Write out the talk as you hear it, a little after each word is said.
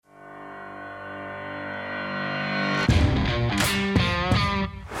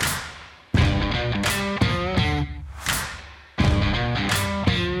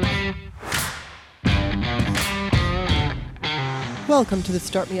Welcome to the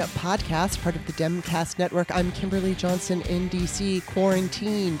Start Me Up podcast, part of the Demcast Network. I'm Kimberly Johnson in D.C.,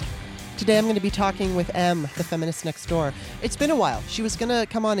 quarantined. Today I'm going to be talking with M, the Feminist Next Door. It's been a while. She was going to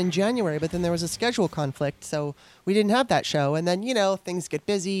come on in January, but then there was a schedule conflict, so we didn't have that show. And then, things get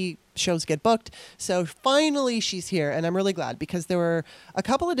busy, shows get booked. So finally she's here, and I'm really glad because there were a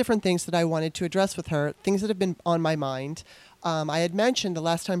couple of different things that I wanted to address with her, things that have been on my mind. I had mentioned the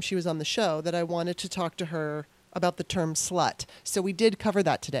last time she was on the show that I wanted to talk to her about the term slut. So we did cover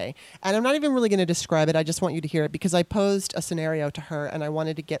that today. And I'm not even really going to describe it. I just want you to hear it because I posed a scenario to her and I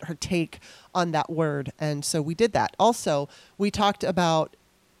wanted to get her take on that word. And so we did that. Also, we talked about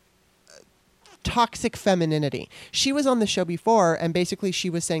toxic femininity. She was on the show before and basically she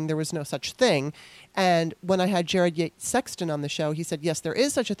was saying there was no such thing. And when I had Jared Yates Sexton on the show, he said, yes, there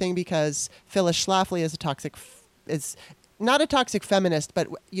is such a thing because Phyllis Schlafly is not a toxic feminist, but,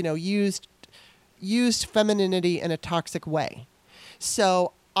 used femininity in a toxic way.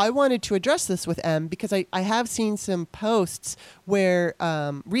 So I wanted to address this with M because I have seen some posts where,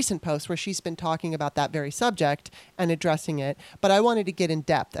 recent posts where she's been talking about that very subject and addressing it, but I wanted to get in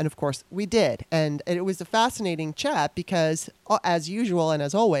depth. And of course we did. And it was a fascinating chat because as usual and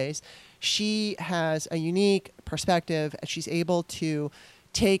as always, she has a unique perspective and she's able to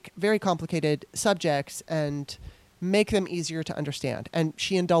take very complicated subjects and make them easier to understand. And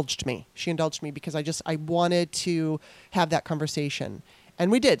she indulged me. Because I wanted to have that conversation. And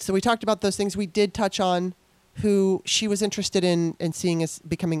we did. So we talked about those things. We did touch on who she was interested in seeing as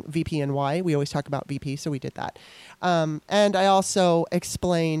becoming VP and why. We always talk about VP, so we did that. And I also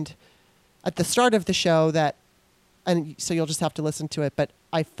explained at the start of the show that, and so you'll just have to listen to it, but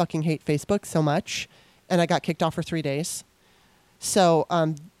I fucking hate Facebook so much. And I got kicked off for 3 days. So,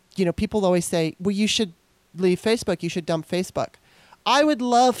 people always say, well, you should leave Facebook, you should dump Facebook. I would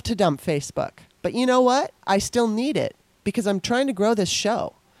love to dump Facebook, but you know what? I still need it because I'm trying to grow this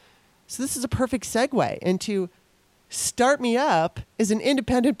show. So this is a perfect segue into Start Me Up is an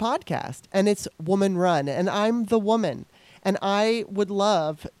independent podcast and it's woman run and I'm the woman and I would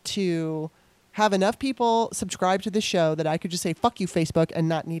love to have enough people subscribe to the show that I could just say, fuck you, Facebook, and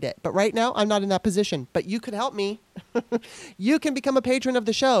not need it. But right now, I'm not in that position. But you could help me. You can become a patron of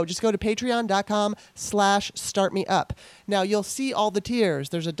the show. Just go to patreon.com/startmeup. Now, you'll see all the tiers.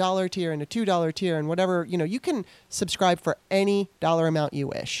 There's a $1 tier and a $2 tier and whatever. You can subscribe for any dollar amount you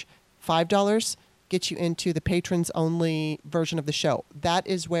wish. $5 gets you into the patrons-only version of the show. That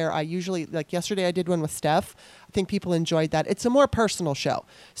is where I usually, like yesterday I did one with Steph. I think people enjoyed that. It's a more personal show.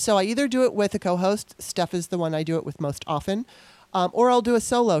 So I either do it with a co-host. Steph is the one I do it with most often. Or I'll do a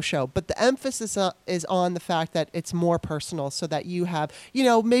solo show. But the emphasis is on the fact that it's more personal so that you have,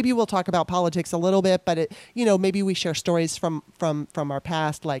 maybe we'll talk about politics a little bit, but maybe we share stories from our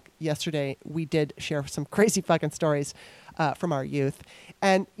past. Like yesterday, we did share some crazy fucking stories from our youth.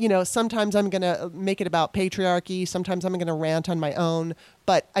 And, sometimes I'm going to make it about patriarchy. Sometimes I'm going to rant on my own.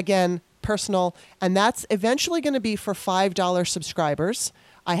 But again, personal. And that's eventually going to be for $5 subscribers.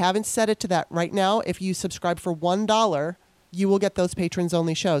 I haven't set it to that right now. If you subscribe for $1, you will get those patrons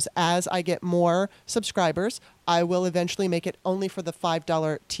only shows. As I get more subscribers, I will eventually make it only for the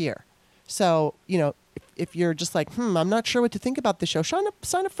 $5 tier. So, if you're just like, I'm not sure what to think about the show, sign up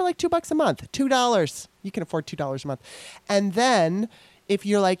for like $2 a month, $2. You can afford $2 a month. And then if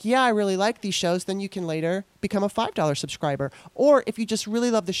you're like, yeah, I really like these shows, then you can later become a $5 subscriber. Or if you just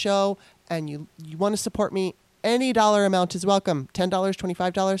really love the show and you want to support me, any dollar amount is welcome. $10,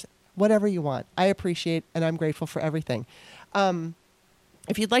 $25, whatever you want. I appreciate and I'm grateful for everything.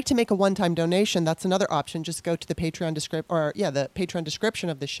 If you'd like to make a one-time donation, that's another option. Just go to the Patreon the Patreon description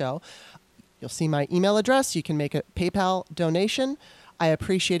of the show. You'll see my email address. You can make a PayPal donation. I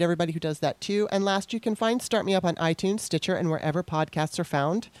appreciate everybody who does that too. And last, you can find Start Me Up on iTunes, Stitcher, and wherever podcasts are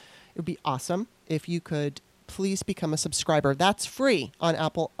found. It would be awesome if you could please become a subscriber. That's free on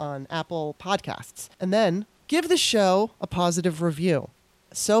Apple Podcasts. And then give the show a positive review.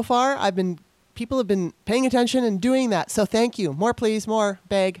 So far, people have been paying attention and doing that. So thank you. More, please. More.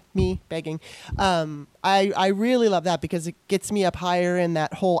 Beg. Me begging. I really love that because it gets me up higher in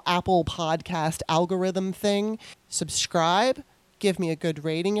that whole Apple podcast algorithm thing. Subscribe. Give me a good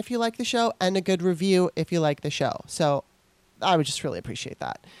rating if you like the show and a good review if you like the show. So I would just really appreciate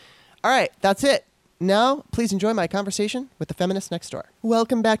that. All right. That's it. Now, please enjoy my conversation with the Feminist Next Door.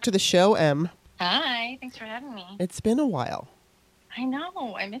 Welcome back to the show, Em. Hi. Thanks for having me. It's been a while. I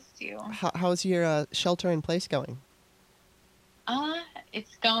know. I missed you. How's your shelter in place going?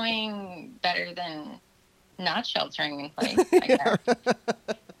 It's going better than not sheltering in place, I guess.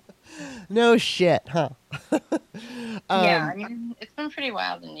 No shit, huh? Yeah, I mean, it's been pretty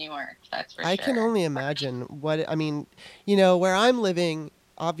wild in New York, that's for I can sure. only imagine I mean, you know, where I'm living,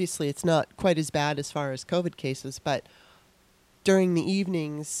 obviously it's not quite as bad as far as COVID cases, but during the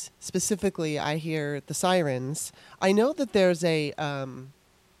evenings, specifically, I hear the sirens. I know that there's a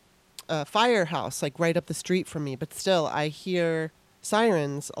firehouse like right up the street from me, but still, I hear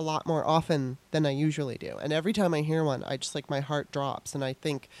sirens a lot more often than I usually do. And every time I hear one, I just like my heart drops, and I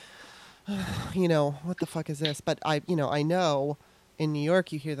think, you know, what the fuck is this? But I know in New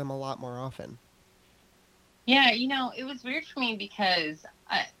York you hear them a lot more often. Yeah, it was weird for me because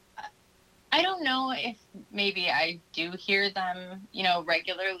I don't know if maybe I do hear them,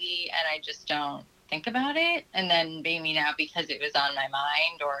 regularly and I just don't think about it. And then maybe now because it was on my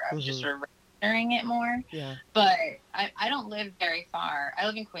mind or I was just sort of registering it more. Yeah. But I don't live very far. I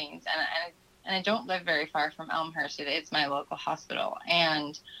live in Queens and I don't live very far from Elmhurst. It's my local hospital.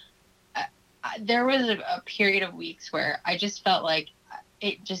 And there was a period of weeks where I just felt like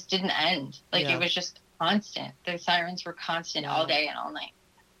it just didn't end. Like it was just constant. The sirens were constant all day and all night.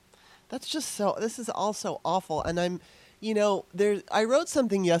 That's just this is all so awful. And I wrote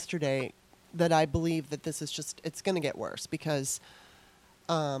something yesterday that I believe that this is it's going to get worse because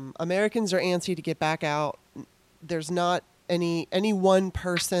Americans are antsy to get back out. There's not any one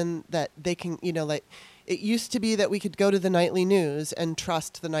person that they can, like it used to be that we could go to the nightly news and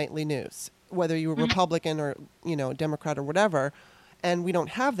trust the nightly news, whether you were Republican or, Democrat or whatever. And we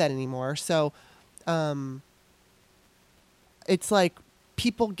don't have that anymore. So it's like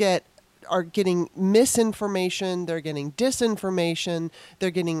people are getting misinformation, they're getting disinformation, they're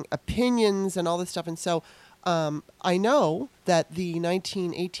getting opinions and all this stuff. And so I know that the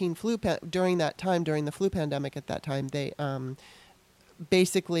 1918 during the flu pandemic at that time, they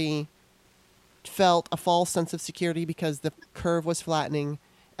basically felt a false sense of security because the curve was flattening,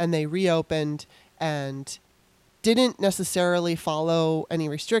 and they reopened and didn't necessarily follow any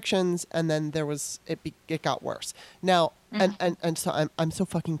restrictions, and then it got worse. Now, and so I'm so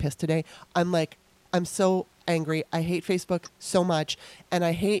fucking pissed today. I'm so angry. I hate Facebook so much, and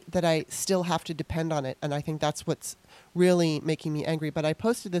I hate that I still have to depend on it, and I think that's what's really making me angry. But I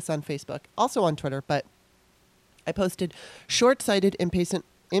posted this on Facebook, also on Twitter, but I posted, short-sighted, impatient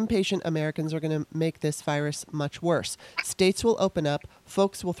Americans are going to make this virus much worse. States will open up,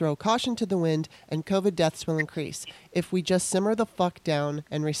 folks will throw caution to the wind, and COVID deaths will increase. If we just simmer the fuck down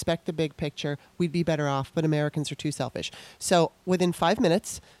and respect the big picture, we'd be better off, but Americans are too selfish. So within 5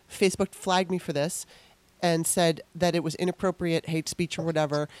 minutes, Facebook flagged me for this and said that it was inappropriate hate speech or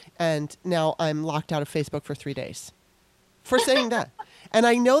whatever, and now I'm locked out of Facebook for 3 days for saying that. And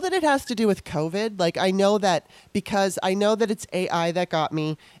I know that it has to do with COVID. Like, I know that because I know that it's AI that got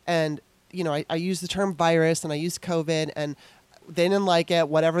me. And, I use the term virus and I use COVID, and they didn't like it.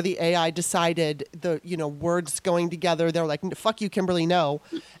 Whatever the AI decided, the, words going together, they're like, fuck you, Kimberly, no.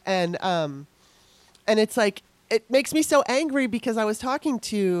 And it's like, it makes me so angry because I was talking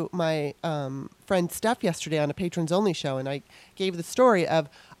to my friend Steph yesterday on a Patrons Only show, and I gave the story of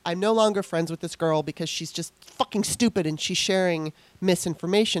I'm no longer friends with this girl because she's just fucking stupid and she's sharing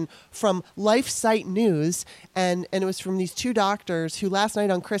misinformation from LifeSite News. And it was from these two doctors who last night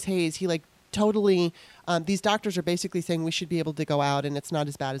on Chris Hayes, he like totally, these doctors are basically saying we should be able to go out and it's not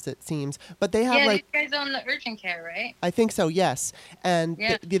as bad as it seems. But they have these guys own the urgent care, right? I think so, yes. And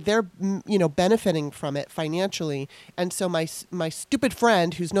they're, benefiting from it financially. And so my stupid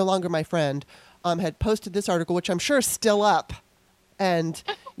friend, who's no longer my friend, had posted this article, which I'm sure is still up. And,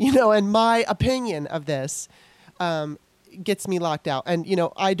 and my opinion of this gets me locked out. And,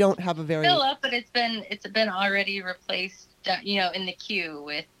 I don't have a very... Still up, but it's been already replaced, in the queue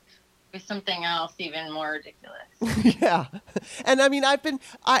with something else even more ridiculous. Yeah. And I mean,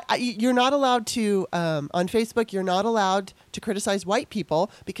 you're not allowed to, on Facebook, you're not allowed to criticize white people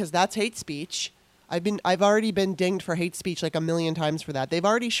because that's hate speech. I've already been dinged for hate speech like 1,000,000 times for that. They've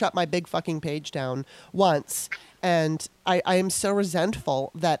already shut my big fucking page down once. And I am so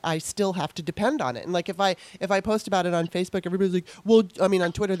resentful that I still have to depend on it. And like if I post about it on Facebook, everybody's like, well, I mean,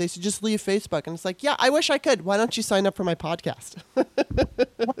 on Twitter, they should just leave Facebook. And it's like, yeah, I wish I could. Why don't you sign up for my podcast?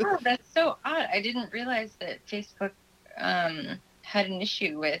 Wow, that's so odd. I didn't realize that Facebook had an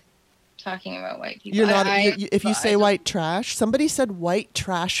issue with talking about white people. You're not. If you say white trash, somebody said white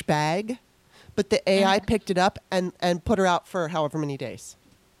trash bag, but the AI picked it up and put her out for however many days.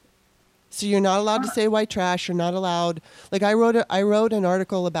 So you're not allowed to say white trash. You're not allowed. Like I wrote an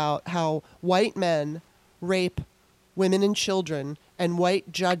article about how white men rape women and children, and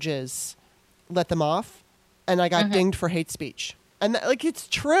white judges let them off, and I got dinged for hate speech. And it's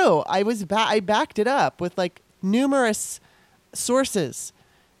true. I backed it up with like numerous sources,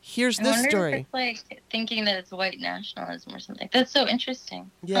 Here's I this wonder if story. it's like thinking that it's white nationalism or something. That's so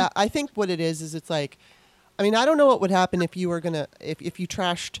interesting. Yeah, I think what it is it's like, I mean, I don't know what would happen if you were gonna if you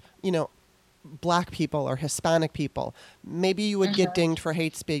trashed, black people or Hispanic people. Maybe you would get dinged for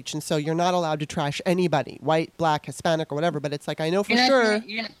hate speech, and so you're not allowed to trash anybody, white, black, Hispanic, or whatever. But it's like, I know for sure.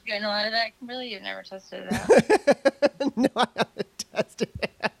 You're not getting a lot of that, Kimberly. You've never tested it out. No, I haven't tested it.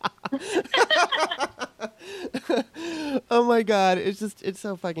 Oh my god, it's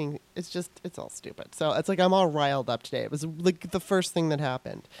all stupid. So it's like I'm all riled up today. It was like the first thing that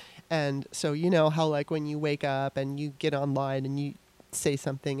happened. And so you know how like when you wake up and you get online and you say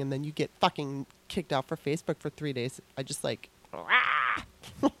something and then you get fucking kicked off for Facebook for 3 days. I just like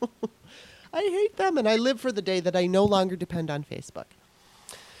I hate them, and I live for the day that I no longer depend on Facebook.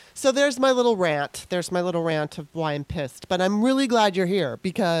 So there's my little rant. There's my little rant of why I'm pissed. But I'm really glad you're here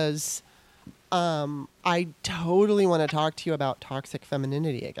because I totally want to talk to you about toxic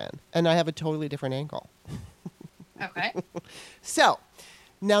femininity again. And I have a totally different angle. Okay. So,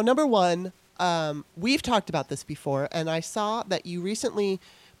 now number one, we've talked about this before, and I saw that you recently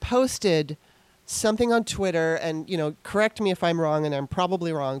posted something on Twitter, and, correct me if I'm wrong, and I'm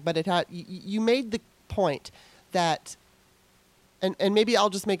probably wrong, but you made the point that, and maybe I'll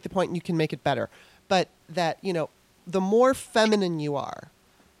just make the point and you can make it better, but that, the more feminine you are,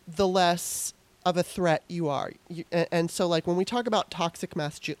 the less of a threat you are. And so, like, when we talk about toxic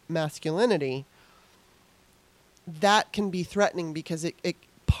masculinity, that can be threatening because it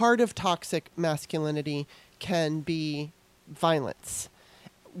part of toxic masculinity can be violence,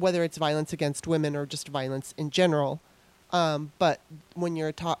 whether it's violence against women or just violence in general. But when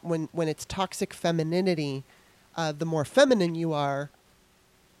you're when it's toxic femininity, the more feminine you are,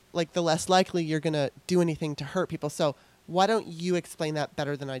 like the less likely you're gonna do anything to hurt people. So why don't you explain that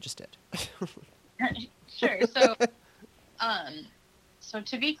better than I just did? Sure. So, so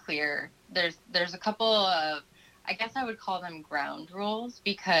to be clear, there's a couple of, I guess I would call them ground rules,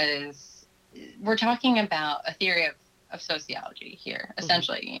 because we're talking about a theory of sociology here.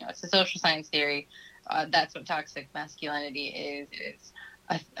 Essentially, it's a social science theory. That's what toxic masculinity is. It's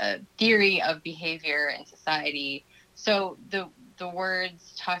a theory of behavior in society. So the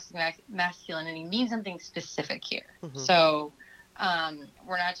words toxic masculinity mean something specific here. Mm-hmm. So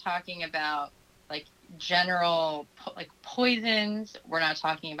we're not talking about like general like poisons. We're not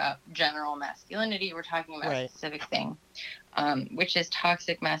talking about general masculinity. We're talking about a specific thing, which is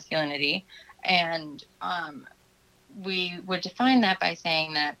toxic masculinity. And we would define that by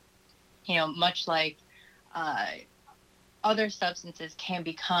saying that, much like other substances can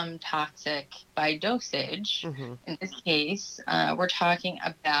become toxic by dosage. Mm-hmm. In this case, we're talking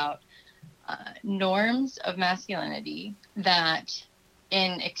about norms of masculinity that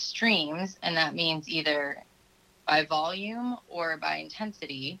in extremes, and that means either by volume or by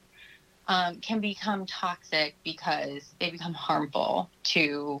intensity, can become toxic because they become harmful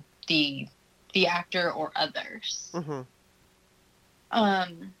to the actor or others. Mm-hmm.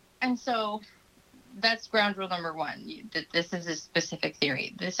 And so that's ground rule number one, that this is a specific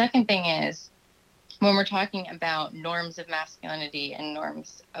theory. The second thing is, when we're talking about norms of masculinity and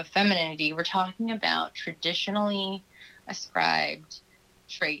norms of femininity, we're talking about traditionally ascribed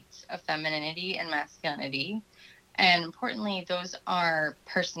traits of femininity and masculinity. And importantly, those are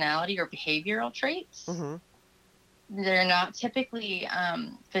personality or behavioral traits. Mm-hmm. They're not typically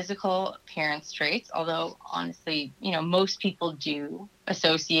physical appearance traits, although honestly, most people do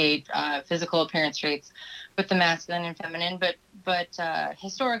associate physical appearance traits with the masculine and feminine, but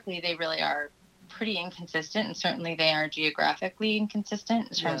historically they really are pretty inconsistent, and certainly they are geographically inconsistent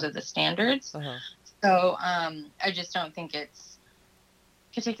in terms of the standards. Uh-huh. So I just don't think it's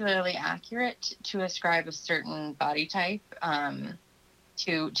particularly accurate to ascribe a certain body type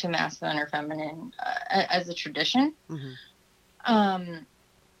to masculine or feminine as a tradition. Mm-hmm.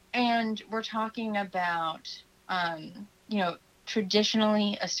 And we're talking about,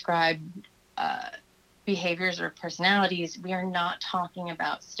 traditionally ascribed behaviors or personalities. We are not talking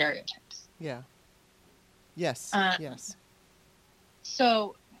about stereotypes. Yeah. Yes. Yes.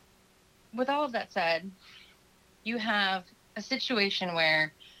 So with all of that said, you have a situation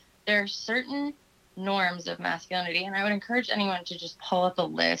where there are certain norms of masculinity, and I would encourage anyone to just pull up a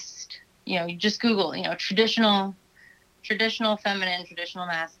list. You just Google, traditional feminine, traditional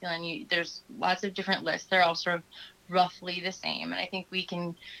masculine. There's lots of different lists. They're all sort of roughly the same, and I think we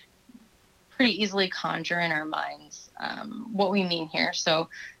can pretty easily conjure in our minds what we mean here. So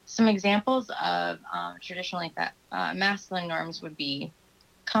some examples of traditionally masculine norms would be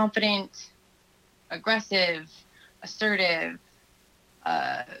confident, aggressive, assertive,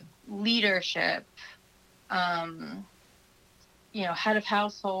 leadership, head of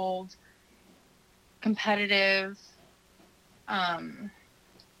household, competitive,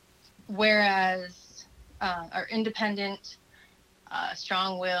 whereas, or independent,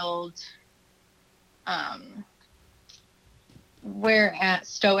 strong-willed, whereas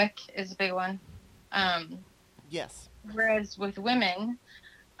stoic is a big one. Yes. Whereas with women,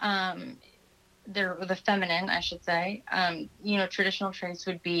 they're the feminine, I should say. Traditional traits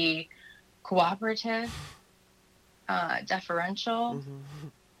would be cooperative, deferential, Mm-hmm.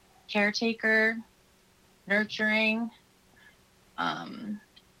 caretaker, nurturing,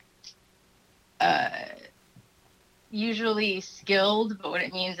 usually skilled, but what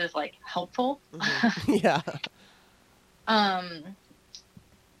it means is like helpful. Mm-hmm. Yeah.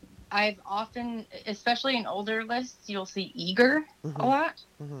 I've often, especially in older lists, you'll see eager Mm-hmm. a lot.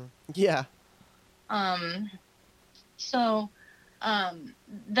 Mm-hmm. Yeah. So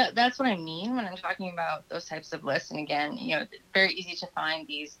that's what I mean when I'm talking about those types of lists. And again, very easy to find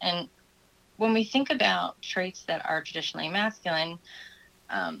these. And when we think about traits that are traditionally masculine,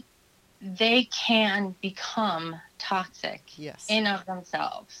 they can become toxic in of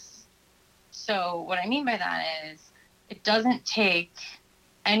themselves. So what I mean by that is it doesn't take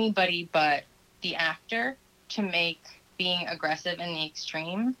anybody but the actor to make being aggressive in the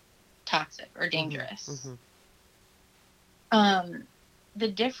extreme toxic or dangerous. Mm-hmm.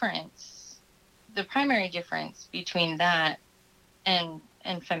 The primary difference between that and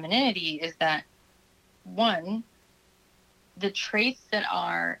femininity is that, one, the traits that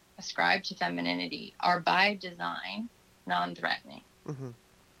are ascribed to femininity are by design non-threatening. Mm-hmm.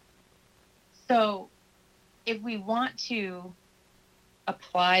 So if we want to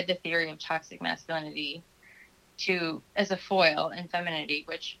apply the theory of toxic masculinity as a foil in femininity,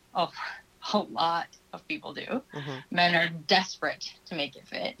 which a lot of people do, Mm-hmm. men are desperate to make it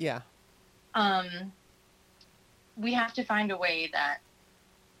fit. Yeah. We have to find a way that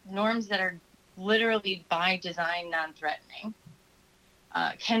norms that are literally by design non-threatening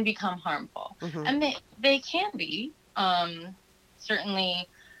can become harmful. Mm-hmm. And they can be. Certainly,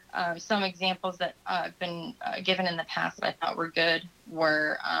 some examples that have been given in the past that I thought were good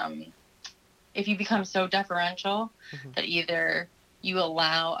were if you become so deferential mm-hmm. that either you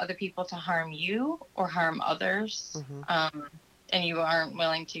allow other people to harm you or harm others, mm-hmm. and you aren't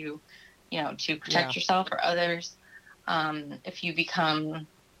willing to protect yourself or others. If you become,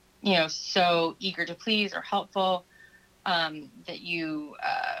 so eager to please or helpful, that you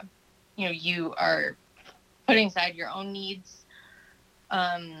are putting aside your own needs,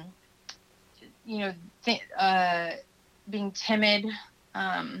 being timid,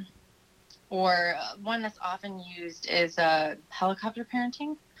 or one that's often used is helicopter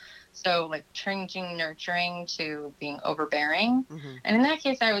parenting. So like changing nurturing to being overbearing. Mm-hmm. And in that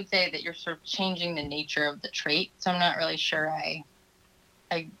case, I would say that you're sort of changing the nature of the trait. So I'm not really sure I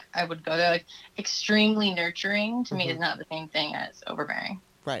would go there. Like extremely nurturing to me is not the same thing as overbearing.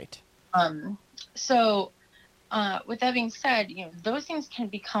 Right. So with that being said, those things can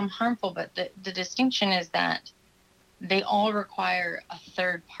become harmful, but the distinction is that they all require a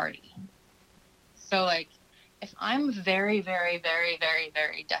third party. So like, if I'm very, very, very, very,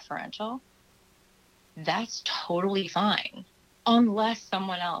 very deferential, that's totally fine, unless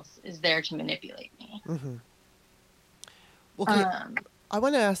someone else is there to manipulate me. Mm-hmm. Okay, I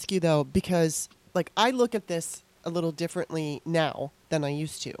want to ask you though, because like I look at this a little differently now than I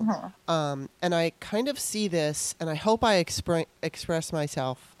used to, and I kind of see this, and I hope I express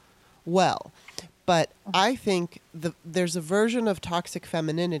myself well. But I think there's a version of toxic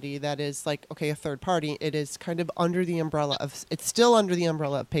femininity that is like, okay, a third party. It is kind of under the umbrella of, it's still under the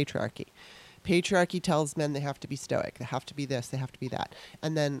umbrella of patriarchy. Patriarchy tells men they have to be stoic, they have to be this, they have to be that.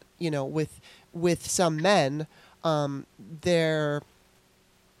 And then, with some men, the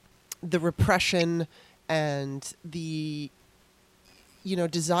repression and the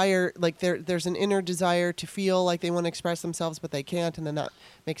desire, like there's an inner desire to feel like they want to express themselves, but they can't. And then that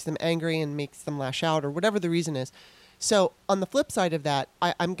makes them angry and makes them lash out or whatever the reason is. So on the flip side of that,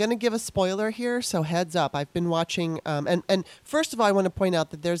 I'm going to give a spoiler here. So heads up, I've been watching, and first of all, I want to point out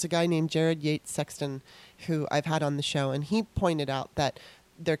that there's a guy named Jared Yates Sexton who I've had on the show. And he pointed out that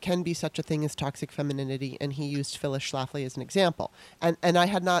there can be such a thing as toxic femininity. And he used Phyllis Schlafly as an example. And I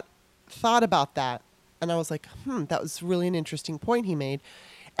had not thought about that. And I was like, that was really an interesting point he made.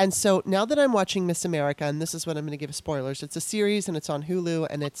 And so now that I'm watching Miss America, and this is what I'm going to give spoilers, it's a series and it's on Hulu,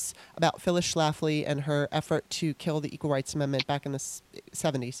 and it's about Phyllis Schlafly and her effort to kill the Equal Rights Amendment back in the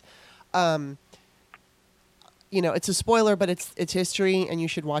 70s. It's a spoiler, but it's history, and you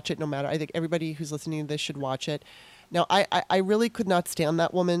should watch it no matter. I think everybody who's listening to this should watch it. Now, I really could not stand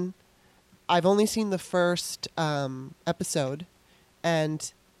that woman. I've only seen the first episode.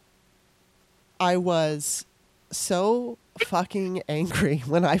 And I was so fucking angry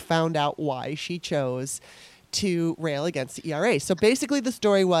when I found out why she chose to rail against the ERA. So basically the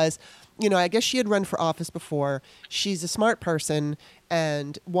story was, I guess she had run for office before. She's a smart person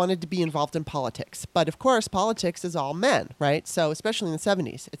and wanted to be involved in politics. But of course, politics is all men, right? So especially in the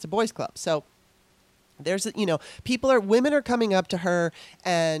 70s, it's a boys' club. So there's, women are coming up to her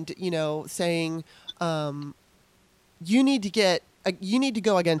and, saying, you need to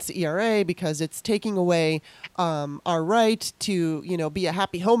go against the ERA because it's taking away our right to, be a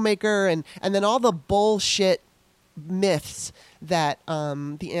happy homemaker, and then all the bullshit myths that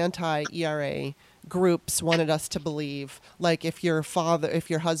the anti-ERA groups wanted us to believe, like if your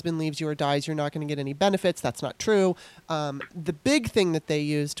husband leaves you or dies, you're not going to get any benefits. That's not true. The big thing that they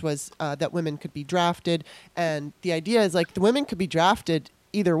used was that women could be drafted, and the idea is like the women could be drafted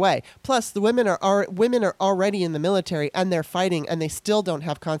either way. Plus, the women are already in the military and they're fighting, and they still don't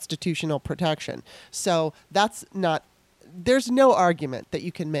have constitutional protection. So there's no argument that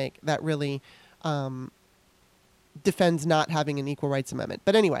you can make that really defends not having an equal rights amendment.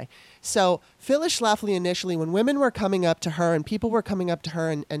 But anyway, so Phyllis Schlafly initially, when women were coming up to her and people were coming up to her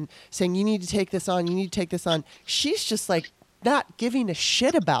and saying, you need to take this on, she's just like not giving a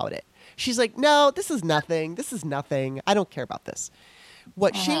shit about it. She's like, no, this is nothing. I don't care about this.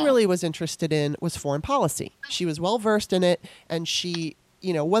 What she really was interested in was foreign policy. She was well versed in it, and she,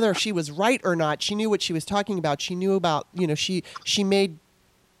 whether she was right or not, she knew what she was talking about. She knew about, she made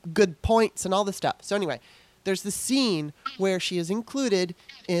good points and all this stuff. So anyway, there's the scene where she is included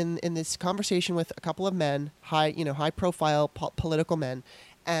in this conversation with a couple of men, high profile political men,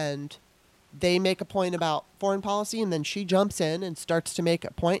 and they make a point about foreign policy, and then she jumps in and starts to make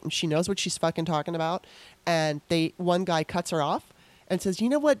a point, and she knows what she's fucking talking about, and one guy cuts her off and says, you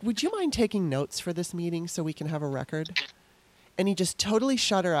know what, would you mind taking notes for this meeting so we can have a record? And he just totally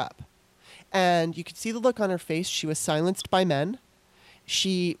shut her up. And you could see the look on her face. She was silenced by men.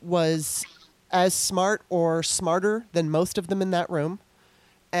 She was as smart or smarter than most of them in that room,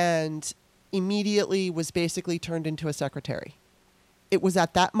 and immediately was basically turned into a secretary. It was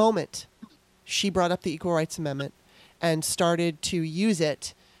at that moment she brought up the Equal Rights Amendment and started to use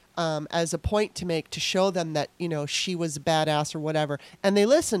it as a point to make, to show them that, she was a badass or whatever. And they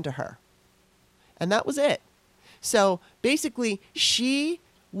listened to her. And that was it. So basically, she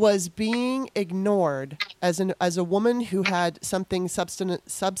was being ignored as a woman who had something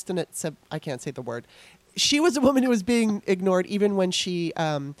I can't say the word. She was a woman who was being ignored even when she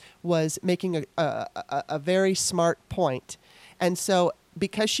was making a very smart point. And so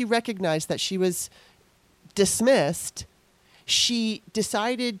because she recognized that she was dismissed, she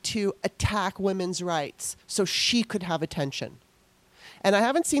decided to attack women's rights so she could have attention. And I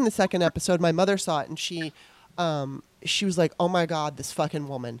haven't seen the second episode. My mother saw it, and she was like, oh my God, this fucking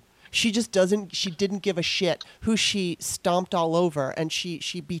woman. She didn't give a shit who she stomped all over, and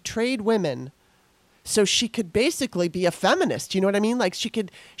she betrayed women so she could basically be a feminist. You know what I mean? Like she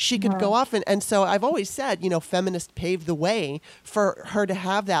could go off and so I've always said, feminists paved the way for her to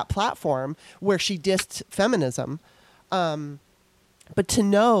have that platform where she dissed feminism. But to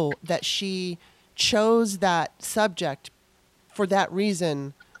know that she chose that subject for that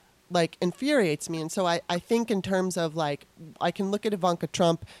reason, like, infuriates me. And so I think in terms of, like, I can look at Ivanka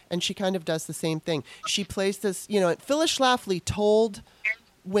Trump, and she kind of does the same thing. She plays this, Phyllis Schlafly told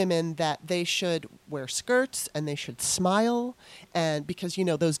women that they should wear skirts and they should smile, and because,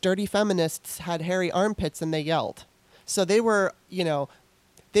 those dirty feminists had hairy armpits and they yelled. So they were,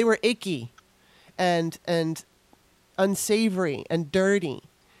 they were icky and unsavory and dirty,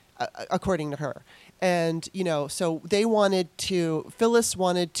 according to her. And, so Phyllis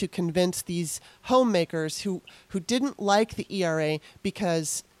wanted to convince these homemakers who didn't like the ERA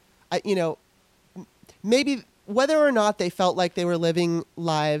because, maybe whether or not they felt like they were living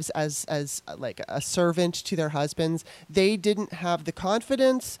lives as like a servant to their husbands, they didn't have the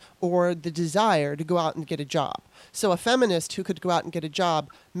confidence or the desire to go out and get a job. So a feminist who could go out and get a job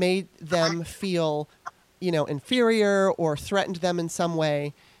made them feel, inferior or threatened them in some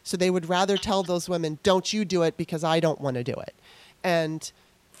way. So they would rather tell those women, don't you do it because I don't want to do it. And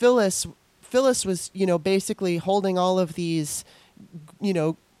Phyllis was, basically holding all of these,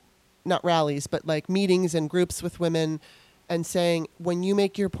 not rallies, but like meetings and groups with women and saying, when you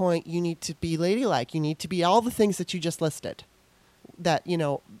make your point, you need to be ladylike. You need to be all the things that you just listed that,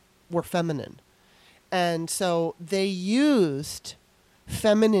 were feminine. And so they used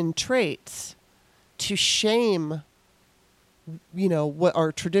feminine traits to shame, what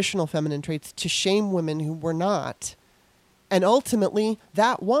are traditional feminine traits, to shame women who were not. And ultimately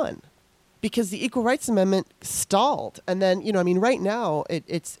that won because the Equal Rights Amendment stalled. And then, I mean, right now,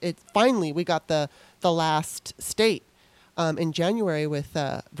 it's finally we got the last state in January with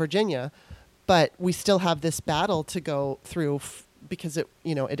Virginia, but we still have this battle to go through because it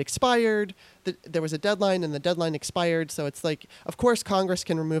expired. There was a deadline, and the deadline expired. So it's like, of course, Congress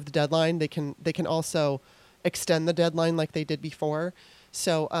can remove the deadline. They can also extend the deadline like they did before.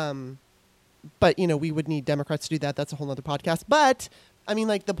 So, but we would need Democrats to do that. That's a whole nother podcast. But I mean,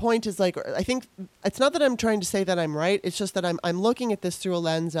 like, the point is, like, I think it's not that I'm trying to say that I'm right. It's just that I'm looking at this through a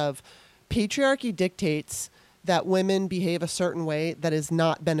lens of patriarchy dictates that women behave a certain way that is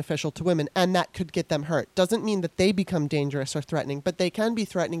not beneficial to women, and that could get them hurt. Doesn't mean that they become dangerous or threatening, but they can be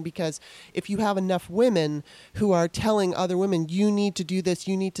threatening because if you have enough women who are telling other women, you need to do this,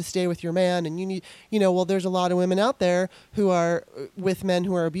 you need to stay with your man, and you need, well, there's a lot of women out there who are with men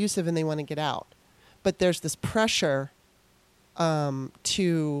who are abusive and they want to get out. But there's this pressure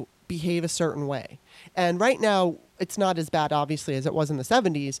to behave a certain way. And right now, it's not as bad, obviously, as it was in the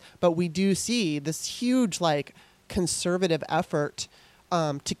 70s, but we do see this huge, like, conservative effort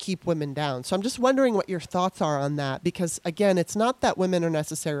to keep women down. So I'm just wondering what your thoughts are on that, because, again, it's not that women are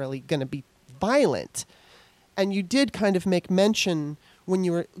necessarily going to be violent. And you did kind of make mention when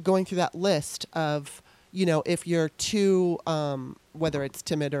you were going through that list of, if you're too, whether it's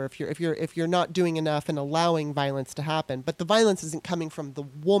timid or if you're not doing enough and allowing violence to happen, but the violence isn't coming from the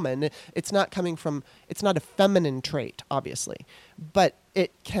woman. It's not a feminine trait, obviously, but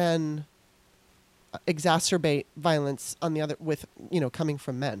it can exacerbate violence on the other with, coming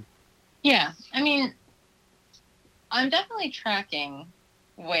from men. Yeah. I mean, I'm definitely tracking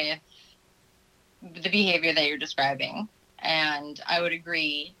with the behavior that you're describing. And I would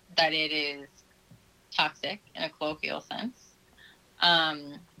agree that it is toxic in a colloquial sense.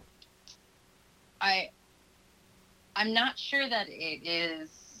 I'm not sure that it is.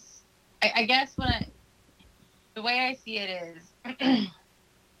 I guess the way I see it is,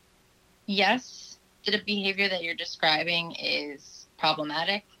 yes, the behavior that you're describing is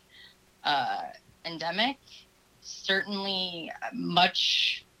problematic, endemic, certainly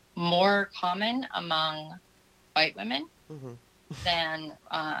much more common among white women than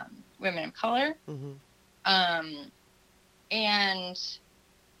women of color, and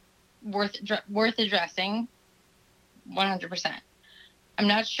worth addressing 100%. I'm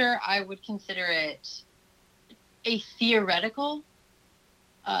not sure I would consider it a theoretical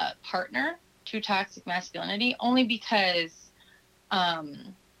partner to toxic masculinity, only because I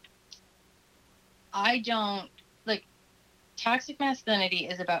don't, like, toxic masculinity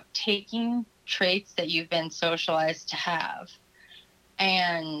is about taking traits that you've been socialized to have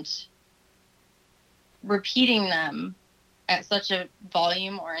and repeating them at such a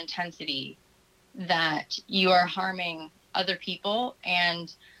volume or intensity that you are harming other people,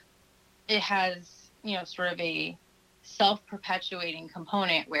 and it has, sort of a self-perpetuating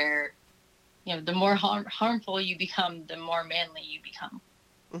component where, the more harmful you become, the more manly you become.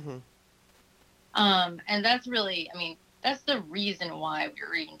 And that's really, that's the reason why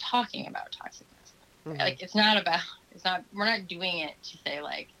we're even talking about toxic masculinity. Like, we're not doing it to say,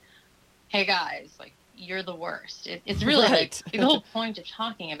 like, hey guys, like, you're the worst. It's really right. Like, the whole point of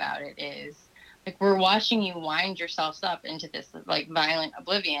talking about it is, like, we're watching you wind yourselves up into this, like, violent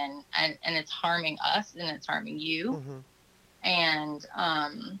oblivion, and it's harming us and it's harming you. And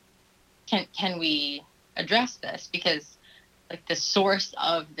can we address this? Because, like, the source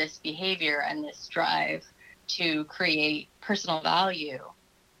of this behavior and this drive to create personal value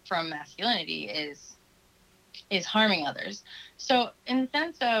from masculinity is harming others. So in the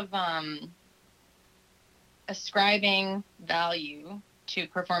sense of ascribing value to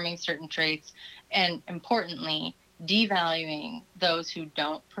performing certain traits, and importantly, devaluing those who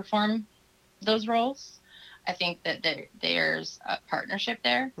don't perform those roles, I think that there's a partnership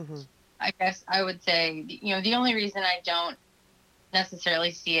there. I guess I would say, the only reason I don't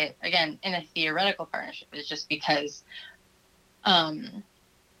necessarily see it, again, in a theoretical partnership is just because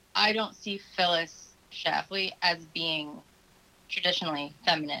I don't see Phyllis Schlafly as being traditionally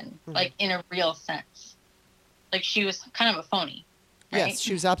feminine, like, in a real sense. Like, she was kind of a phony, right? Yes,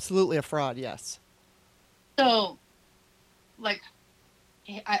 she was absolutely a fraud, yes. So, like,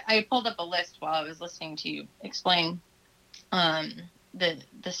 I pulled up a list while I was listening to you explain the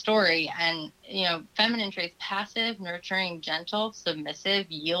story, and, feminine traits: passive, nurturing, gentle, submissive,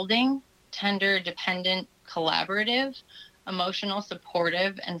 yielding, tender, dependent, collaborative, emotional,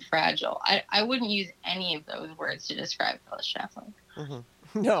 supportive, and fragile. I wouldn't use any of those words to describe Phyllis Schlafly.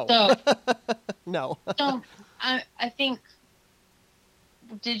 No. So, no. So I think,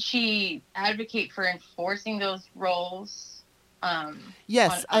 did she advocate for enforcing those roles?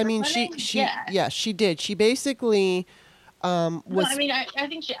 Yes, on I other mean women. yes, she did. She basically No, was. I mean, I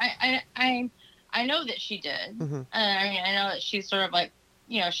think I know that she did. Mm-hmm, I mean, I know that she's sort of like,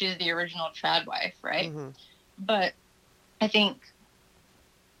 she's the original trad wife, right? mm-hmm. But I think,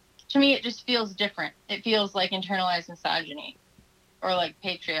 to me, it just feels different. It feels like internalized misogyny or like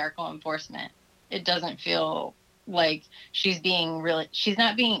patriarchal enforcement. It doesn't feel like she's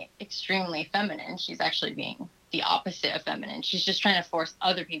not being extremely feminine. She's actually being the opposite of feminine. She's just trying to force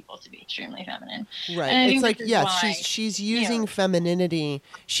other people to be extremely feminine. Right. And I It's think like, this is yes, why, she's using femininity.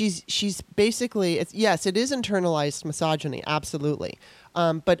 She's basically, yes, it is internalized misogyny, absolutely.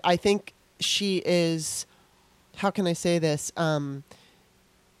 But I think she is, how can I say this?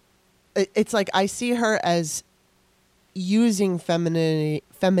 It's like I see her as using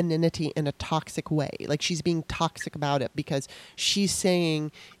femininity in a toxic way. Like she's being toxic about it because she's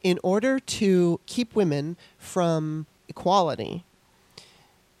saying in order to keep women from equality,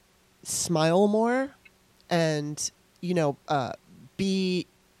 smile more and, be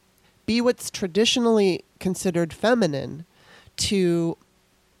what's traditionally considered feminine to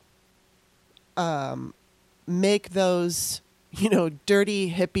make those,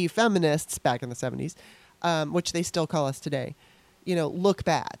 dirty hippie feminists back in the 70s, which they still call us today, look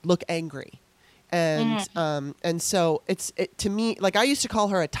bad, look angry. And so to me, like I used to call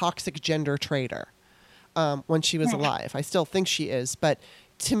her a toxic gender traitor when she was alive. I still think she is, but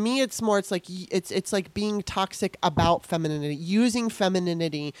to me, it's like being toxic about femininity, using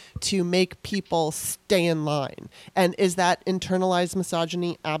femininity to make people stay in line. And is that internalized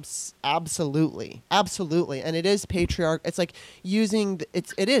misogyny? Absolutely, absolutely. And it is It's like using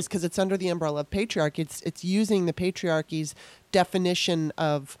it is because it's under the umbrella of patriarchy. It's using the patriarchy's definition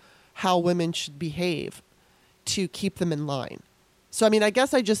of how women should behave to keep them in line. So I mean, I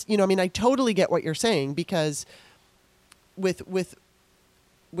guess I just I totally get what you're saying because with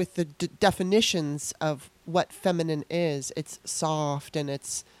the definitions of what feminine is, it's soft and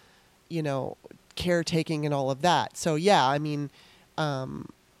it's, caretaking and all of that. So yeah, I mean,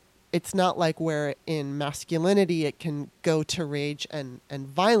 it's not like where in masculinity it can go to rage and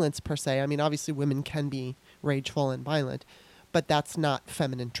violence per se. I mean, obviously women can be rageful and violent, but that's not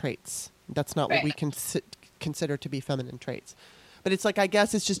feminine traits. That's not what we consider to be feminine traits. But it's like, I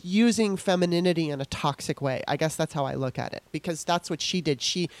guess it's just using femininity in a toxic way. I guess that's how I look at it because that's what she did.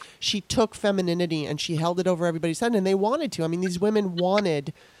 She took femininity and she held it over everybody's head and they wanted to. I mean, these women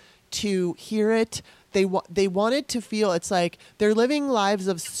wanted to hear it. They wanted to feel it's like they're living lives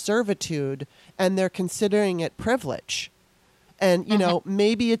of servitude and they're considering it privilege. And,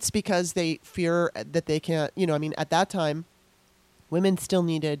 maybe it's because they fear that they can't, I mean, at that time, women still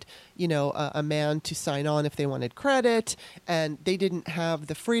needed, a man to sign on if they wanted credit, and they didn't have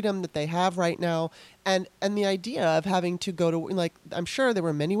the freedom that they have right now. And the idea of having to go to, like, I'm sure there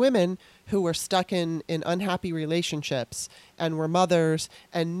were many women who were stuck in unhappy relationships and were mothers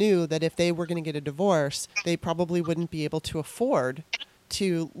and knew that if they were going to get a divorce, they probably wouldn't be able to afford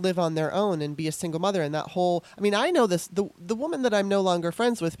to live on their own and be a single mother. And that whole, I mean, I know this, the woman that I'm no longer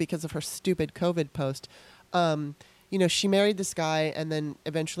friends with because of her stupid COVID post, she married this guy and then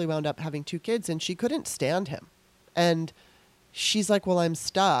eventually wound up having 2 kids and she couldn't stand him. And she's like, well, I'm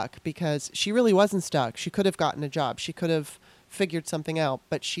stuck because she really wasn't stuck. She could have gotten a job. She could have figured something out,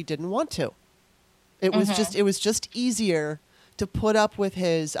 but she didn't want to. It was just easier to put up with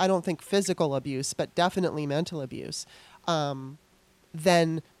his, I don't think physical abuse, but definitely mental abuse,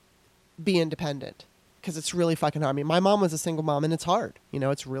 than be independent. Because it's really fucking hard. I mean, my mom was a single mom and it's hard.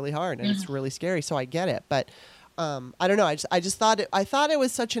 It's really hard and it's really scary. So I get it. But I don't know. I just thought it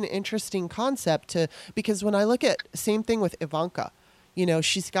was such an interesting concept because when I look at same thing with Ivanka,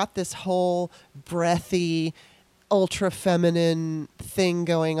 she's got this whole breathy, ultra feminine thing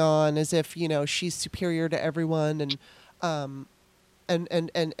going on as if, she's superior to everyone. And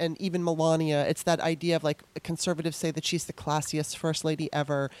even Melania, it's that idea of like conservatives say that she's the classiest first lady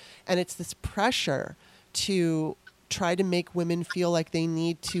ever. And it's this pressure to try to make women feel like they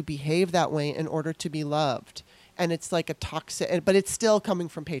need to behave that way in order to be loved. And it's like a toxic, but it's still coming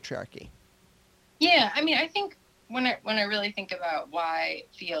from patriarchy. Yeah, I mean, I think when I really think about why it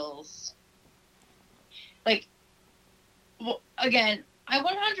feels like, well, again, I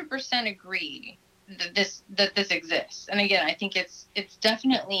 100% agree that this exists. And again, I think it's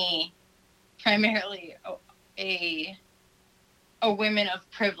definitely primarily a women of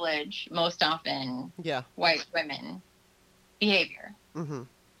privilege, most often white women behavior. Mm-hmm.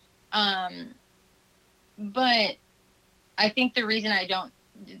 But I think the reason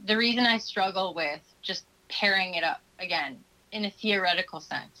I struggle with just pairing it up again in a theoretical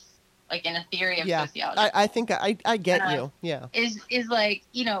sense, like in a theory of Yeah. sociology. I think I get you. Yeah. Is like,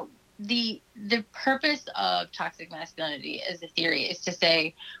 you know, the purpose of toxic masculinity as a theory is to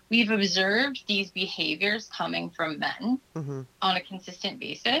say we've observed these behaviors coming from men Mm-hmm. on a consistent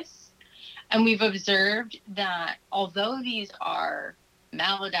basis, and we've observed that although these are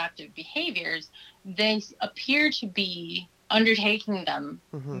maladaptive behaviors, they appear to be undertaking them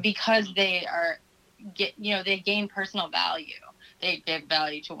Mm-hmm. because they they gain personal value. They give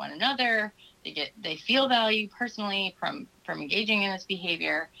value to one another. They feel value personally from engaging in this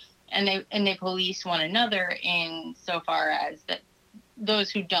behavior, and they police one another in so far as that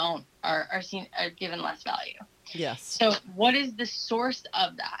those who don't are given less value. Yes. So what is the source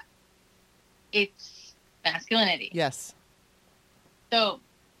of that? It's masculinity. Yes. So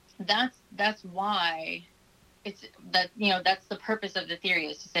that's why it's that, you know, that's the purpose of the theory,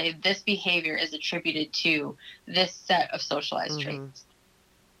 is to say this behavior is attributed to this set of socialized Mm-hmm. traits.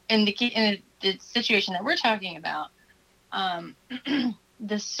 In the situation that we're talking about,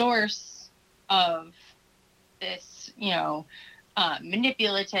 the source of this, you know,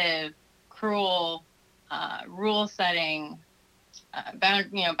 manipulative, cruel, rule setting,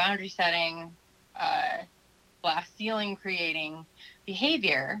 boundary setting, glass ceiling creating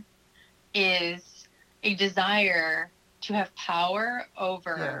behavior is a desire to have power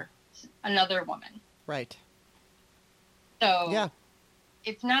over another woman. Right. So yeah.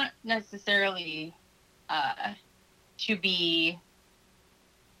 It's not necessarily to be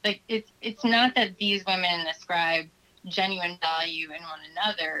like, it's not that these women ascribe genuine value in one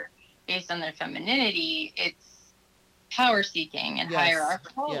another based on their femininity. It's power seeking and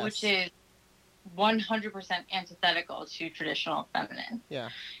hierarchical, which is 100% antithetical to traditional feminine. Yeah.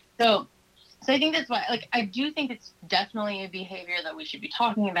 So I think that's why, like, I do think it's definitely a behavior that we should be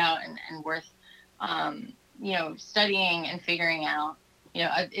talking about and worth, you know, studying and figuring out. You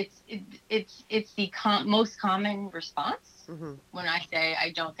know, it's the most common response when I say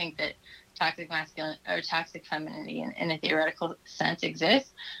I don't think that toxic masculine or toxic femininity in a theoretical sense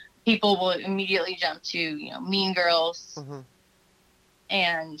exists. People will immediately jump to, you know, Mean Girls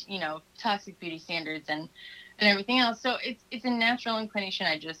and, you know, toxic beauty standards and everything else. So it's a natural inclination.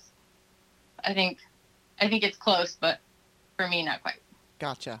 I think it's close, but for me, not quite.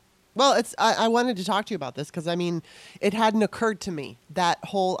 Gotcha. Well, I wanted to talk to you about this because, I mean, it hadn't occurred to me. That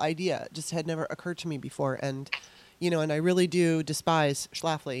whole idea just had never occurred to me before. And, you know, and I really do despise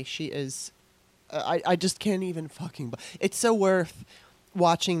Schlafly. She is, I just can't even fucking, it's so worth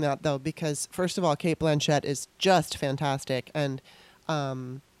watching that, though, because, first of all, Cate Blanchett is just fantastic. And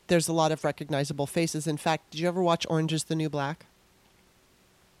there's a lot of recognizable faces. In fact, did you ever watch Orange is the New Black?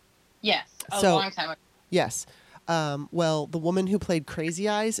 Yes, a long time ago. Yes. Well, the woman who played Crazy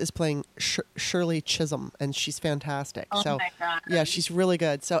Eyes is playing Shirley Chisholm, and she's fantastic. Oh, so, my God. Yeah, she's really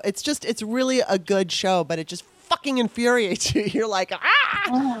good. So it's really a good show, but it just fucking infuriates you. You're like, ah!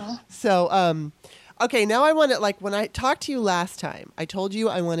 Oh. So, okay, now I want to, like, when I talked to you last time, I told you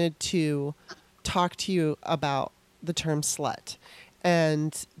I wanted to talk to you about the term slut.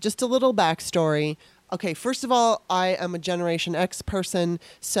 And just a little backstory. Okay, first of all, I am a Generation X person.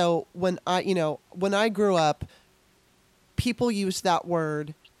 So when I grew up, people used that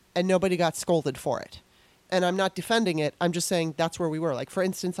word and nobody got scolded for it. And I'm not defending it. I'm just saying that's where we were. Like, for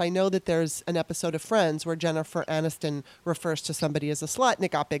instance, I know that there's an episode of Friends where Jennifer Aniston refers to somebody as a slut and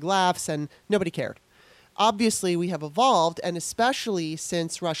it got big laughs and nobody cared. Obviously, we have evolved, and especially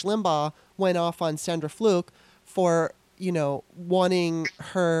since Rush Limbaugh went off on Sandra Fluke for, you know, wanting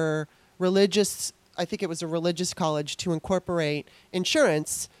her religious, I think it was a religious college, to incorporate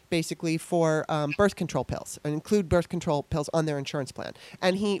insurance basically for birth control pills and include birth control pills on their insurance plan.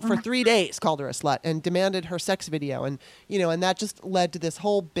 And he, for 3 days, called her a slut and demanded her sex video. And, you know, and that just led to this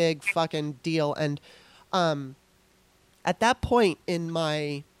whole big fucking deal. And at that point in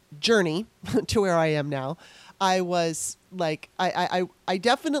my journey to where I am now, I was like, I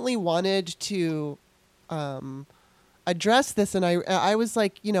definitely wanted to address this, and I was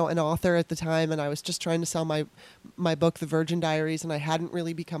like, you know, an author at the time, and I was just trying to sell my book, The Virgin Diaries, and I hadn't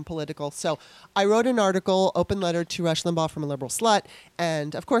really become political. So I wrote an article, open letter to Rush Limbaugh from a liberal slut,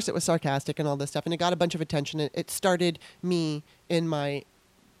 and of course it was sarcastic and all this stuff, and it got a bunch of attention. It started me in my,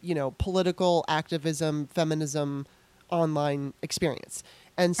 you know, political activism, feminism, online experience.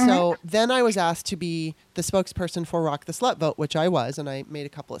 And so then I was asked to be the spokesperson for Rock the Slut Vote, which I was, and I made a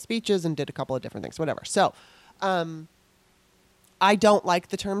couple of speeches and did a couple of different things, whatever. So I don't like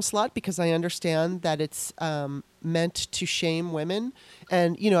the term slut because I understand that it's meant to shame women.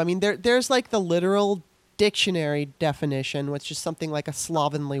 And, you know, I mean, there's like the literal dictionary definition, which is something like a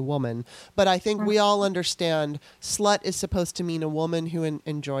slovenly woman. But I think we all understand slut is supposed to mean a woman who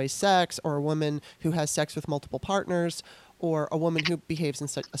enjoys sex, or a woman who has sex with multiple partners, or a woman who behaves in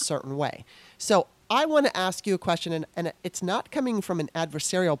a certain way. So I want to ask you a question, and it's not coming from an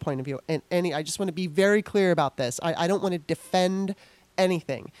adversarial point of view. And I just want to be very clear about this. I don't want to defend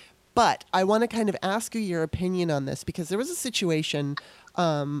anything, but I want to kind of ask you your opinion on this, because there was a situation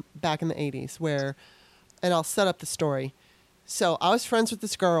back in the 80s where, and I'll set up the story. So I was friends with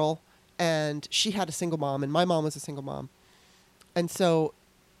this girl, and she had a single mom, and my mom was a single mom. And so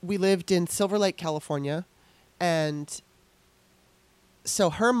we lived in Silver Lake, California, and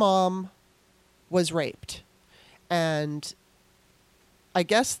so her mom was raped, and I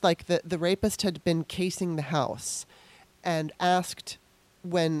guess like the rapist had been casing the house and asked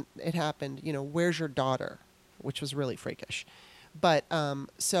when it happened, where's your daughter, which was really freakish. But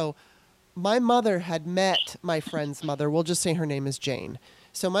so my mother had met my friend's mother. We'll just say her name is Jane.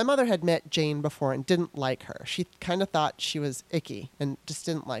 So my mother had met Jane before and didn't like her. She kind of thought she was icky and just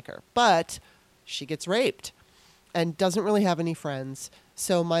didn't like her. But she gets raped and doesn't really have any friends.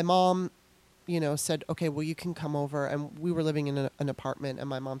 So my mom, said, okay, well, you can come over. And we were living in an apartment, and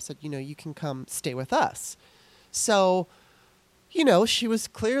my mom said, you can come stay with us. So, she was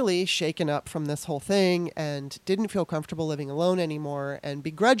clearly shaken up from this whole thing and didn't feel comfortable living alone anymore. And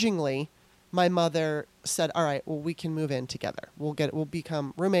begrudgingly, my mother said, all right, well, we can move in together. We'll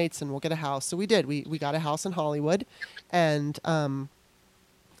become roommates, and we'll get a house. So we did. We got a house in Hollywood. And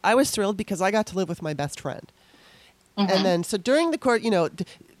I was thrilled because I got to live with my best friend. Mm-hmm. And then, so during the court,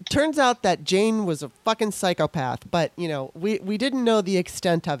 turns out that Jane was a fucking psychopath, but, we didn't know the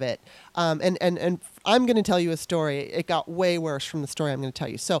extent of it. And I'm going to tell you a story. It got way worse from the story I'm going to tell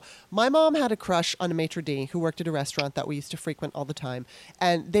you. So my mom had a crush on a maitre d' who worked at a restaurant that we used to frequent all the time.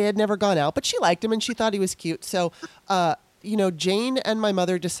 And they had never gone out, but she liked him and she thought he was cute. So, Jane and my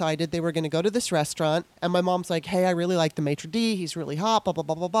mother decided they were going to go to this restaurant. And my mom's like, hey, I really like the maitre d'. He's really hot, blah, blah,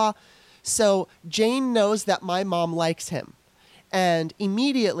 blah, blah, blah. So Jane knows that my mom likes him. And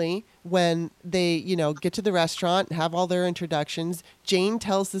immediately when they, get to the restaurant and have all their introductions, Jane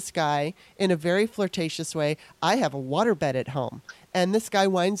tells this guy in a very flirtatious way, I have a waterbed at home. And this guy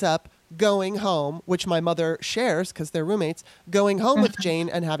winds up going home, which my mother shares because they're roommates, going home with Jane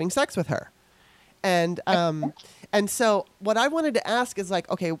and having sex with her. And so what I wanted to ask is like,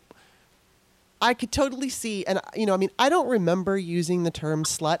 okay, I could totally see, and I don't remember using the term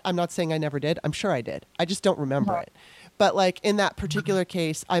slut. I'm not saying I never did. I'm sure I did. I just don't remember it. But like in that particular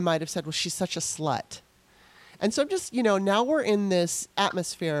case, I might have said, well, she's such a slut. And so I'm just, now we're in this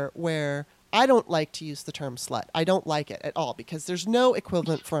atmosphere where I don't like to use the term slut. I don't like it at all because there's no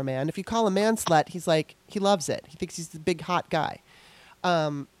equivalent for a man. If you call a man slut, he's like, he loves it. He thinks he's the big hot guy.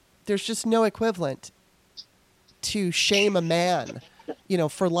 There's just no equivalent to shame a man,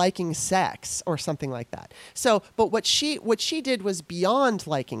 for liking sex or something like that. So, but what she did was beyond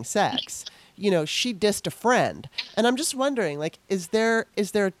liking sex. She dissed a friend. And I'm just wondering, like, is there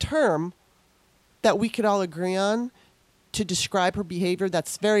a term that we could all agree on to describe her behavior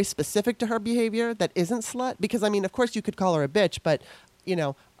that's very specific to her behavior that isn't slut? Because, of course you could call her a bitch, but,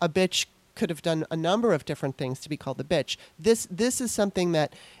 a bitch could have done a number of different things to be called a bitch. This is something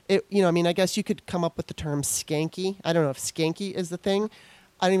that, I guess you could come up with the term skanky. I don't know if skanky is the thing.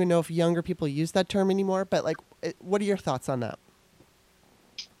 I don't even know if younger people use that term anymore, but like, what are your thoughts on that?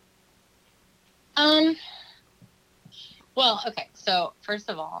 Well, okay. So first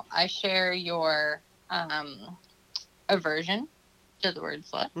of all, I share your, aversion to the word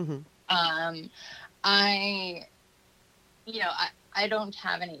slut. Mm-hmm. I don't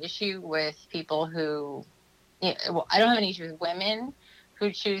have any issue with people who, I don't have any issue with women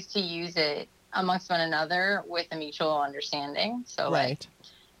who choose to use it amongst one another with a mutual understanding. So right.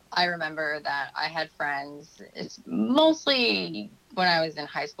 I remember that I had friends, it's mostly when I was in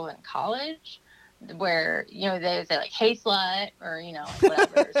high school and college, where, they would say like, hey slut, or,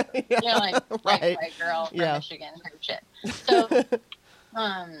 whatever. So, yeah, like right. white girl from yeah. Michigan type shit. So,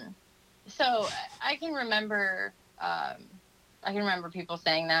 so I can remember people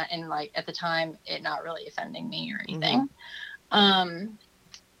saying that, and like at the time it not really offending me or anything. Mm-hmm.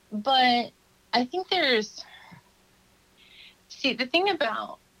 But I think the thing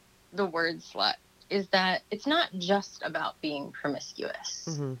about the word slut is that it's not just about being promiscuous.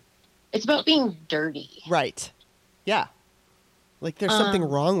 Mm-hmm. It's about being dirty. Right. Yeah. Like there's something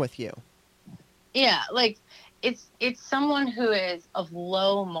wrong with you. Yeah. Like it's someone who is of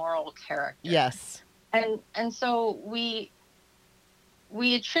low moral character. Yes. And so we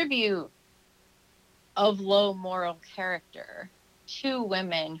attribute of low moral character to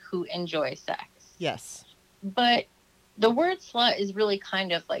women who enjoy sex. Yes. But the word slut is really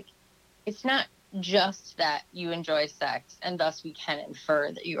kind of like, it's not just that you enjoy sex and thus we can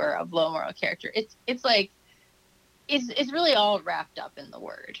infer that you are of low moral character. It's like, it's really all wrapped up in the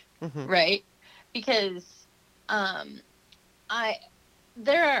word, right? Because there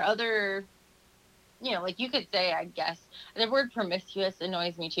are other, like you could say, I guess, the word promiscuous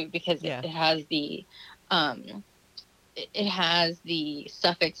annoys me too, because it has the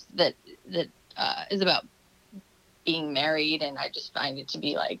suffix that is about being married, and I just find it to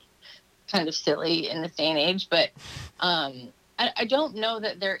be like kind of silly in this day and age. But I don't know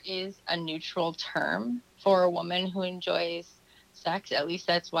that there is a neutral term for a woman who enjoys sex. At least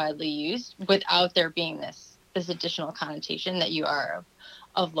that's widely used, without there being this additional connotation that you are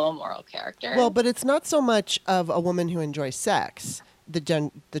of low moral character. Well, but it's not so much of a woman who enjoys sex,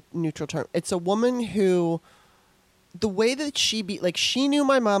 the neutral term. It's a woman who, the way that she knew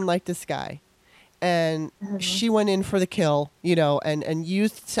my mom liked this guy, and she went in for the kill, and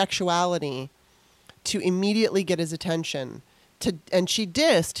used sexuality to immediately get his attention. And she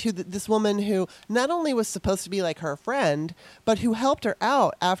dissed this woman who not only was supposed to be like her friend, but who helped her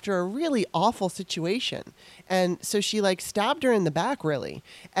out after a really awful situation. And so she stabbed her in the back, really.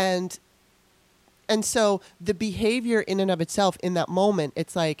 And so the behavior in and of itself in that moment,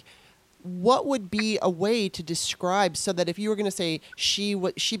 it's like, what would be a way to describe, so that if you were going to say she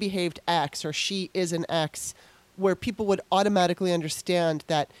behaved X, or she is an X, where people would automatically understand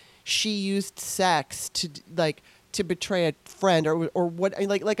that she used sex to betray a friend, or what,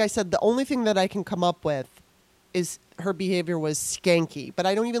 like I said, the only thing that I can come up with is her behavior was skanky, but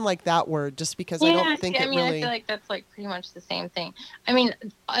I don't even like that word, just because I don't think really. I feel like that's pretty much the same thing. I mean,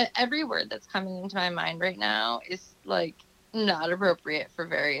 every word that's coming into my mind right now is not appropriate for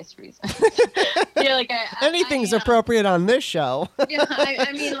various reasons. Anything's appropriate on this show.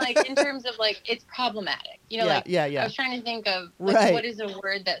 I mean, in terms of it's problematic. I was trying to think of what is a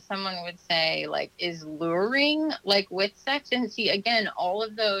word that someone would say is luring, with sex, and see, again, all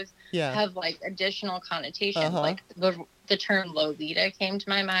of those have additional connotations. The term Lolita came to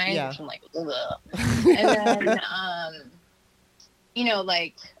my mind, which I'm ugh. And then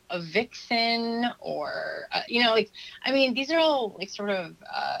a vixen, or I mean, these are all sort of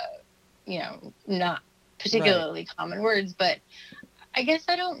not particularly common words, but I guess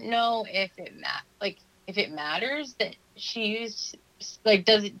I don't know if it matters that she used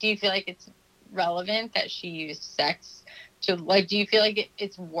do you feel like it's relevant that she used sex to do you feel like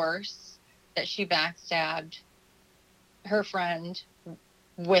it's worse that she backstabbed her friend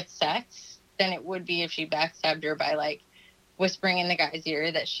with sex than it would be if she backstabbed her by whispering in the guy's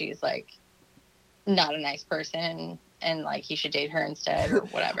ear that she's not a nice person and he should date her instead, or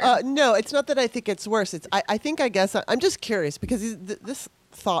whatever? No, it's not that I think it's worse. I guess I'm just curious, because this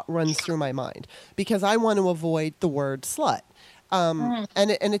thought runs through my mind, because I want to avoid the word slut. And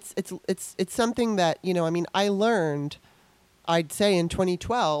it's something that, I learned, I'd say in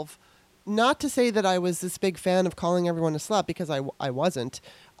 2012, not to say that I was this big fan of calling everyone a slut, because I wasn't.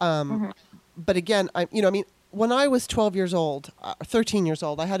 But again, when I was 13 years old, I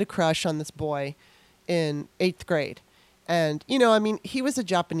had a crush on this boy in 8th grade. And, he was a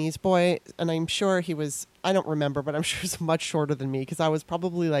Japanese boy, and I'm sure I don't remember, but I'm sure he was much shorter than me, because I was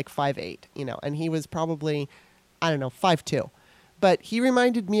probably 5'8", and he was probably, 5'2". But he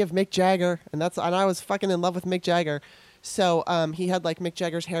reminded me of Mick Jagger, and I was fucking in love with Mick Jagger. So he had Mick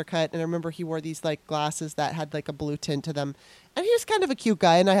Jagger's haircut, and I remember he wore these glasses that had a blue tint to them. And he was kind of a cute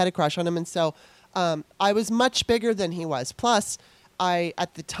guy, and I had a crush on him, and so I was much bigger than he was. Plus, I,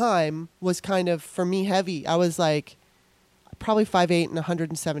 at the time, was kind of, for me, heavy. I was probably 5'8" and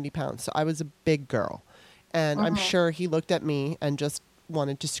 170 pounds. So I was a big girl. And I'm sure he looked at me and just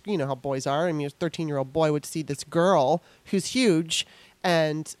wanted to, how boys are. I mean, a 13-year-old boy would see this girl who's huge,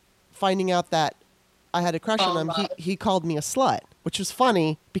 and finding out that I had a crush on him, he called me a slut, which was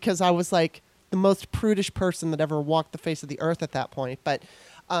funny, because I was the most prudish person that ever walked the face of the earth at that point. But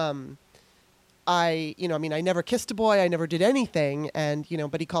I never kissed a boy. I never did anything. And,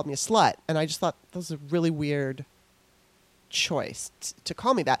 but he called me a slut. And I just thought that was a really weird choice to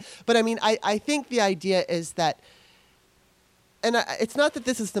call me that. But I think the idea is that, and it's not that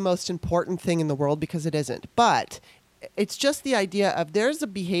this is the most important thing in the world, because it isn't, but it's just the idea of, there's a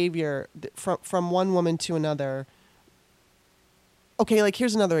behavior from one woman to another. Okay,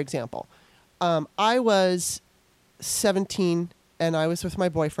 here's another example. I was 17 and I was with my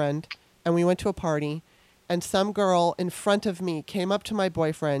boyfriend, and we went to a party, and some girl in front of me came up to my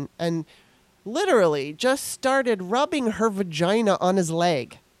boyfriend and literally just started rubbing her vagina on his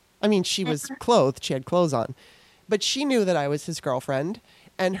leg. I mean, she was clothed. She had clothes on. But she knew that I was his girlfriend.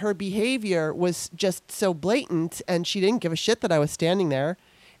 and her behavior was just so blatant, and she didn't give a shit that I was standing there,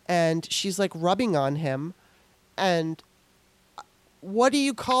 and she's like rubbing on him, and what do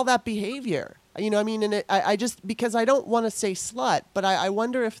you call that behavior? You know, I mean, and I just, because I don't want to say slut, but I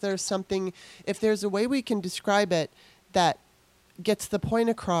wonder if there's something, if there's a way we can describe it that gets the point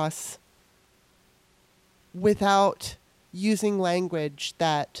across without using language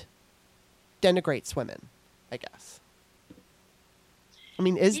that denigrates women, I guess. I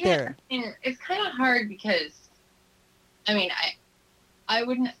mean, is there? I mean, it's kind of hard because, I mean, I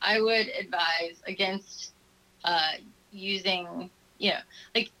would advise against using, you know,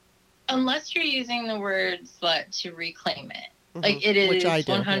 like, unless you're using the word slut to reclaim it. Mm-hmm. Like, it is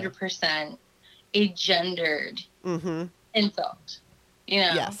 100% a gendered insult, you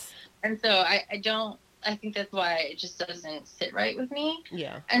know? Yes. And so I think that's why it just doesn't sit right with me.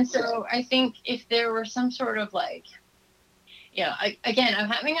 Yeah. And so I think if there were some sort of like, you know, again, I'm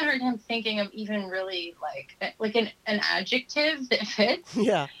having a hard time thinking of even really like an adjective that fits.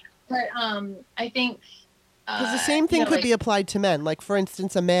 Yeah. But I think because the same thing could be applied to men. Like, for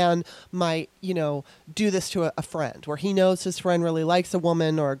instance, a man might, you know, do this to a friend where he knows his friend really likes a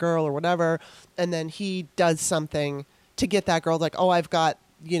woman or a girl or whatever, and then he does something to get that girl, like, oh, I've got,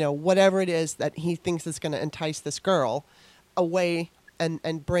 you know, whatever it is that he thinks is going to entice this girl away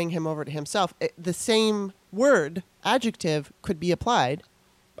and bring him over to himself. The same word, adjective, could be applied.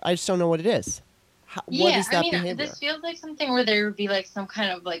 I just don't know what it is. What is that behavior? This feels like something where there would be like some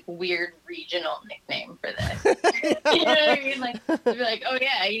kind of like weird regional nickname for this. You know what I mean? Like, they'd be like, oh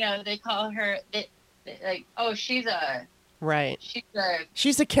yeah, you know, they call her like, oh, she's a Karen. Or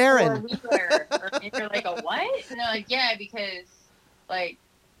you're like, a what? And they're like, yeah, because like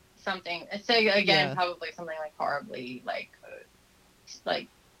something. So again, probably something like horribly like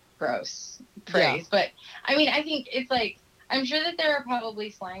gross phrase. But I mean, I think it's like, I'm sure that there are probably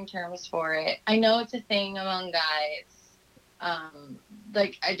slang terms for it. I know it's a thing among guys.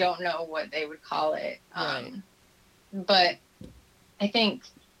 Like, I don't know what they would call it. Right. But I think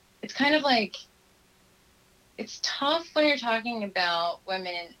it's kind of like, it's tough when you're talking about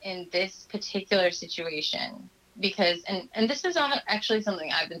women in this particular situation because, and this is actually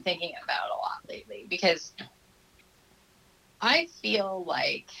something I've been thinking about a lot lately, because I feel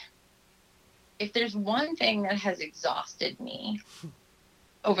like if there's one thing that has exhausted me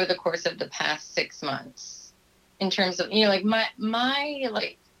over the course of the past 6 months, in terms of, you know, like my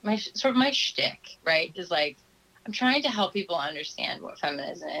shtick, right, is like, I'm trying to help people understand what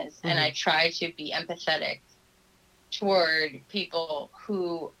feminism is, and I try to be empathetic toward people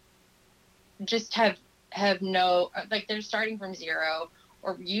who just have no, like, they're starting from zero,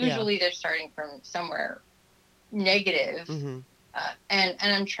 or usually they're starting from somewhere negative. And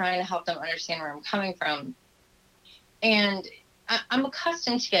I'm trying to help them understand where I'm coming from. And I'm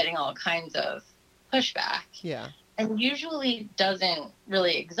accustomed to getting all kinds of pushback. Yeah. And usually doesn't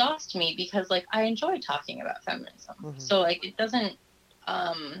really exhaust me because, like, I enjoy talking about feminism. So, like, it doesn't,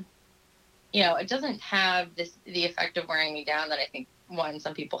 you know, it doesn't have the effect of wearing me down that I think, one,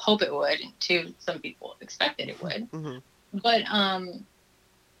 some people hope it would, and two, some people expected it would. But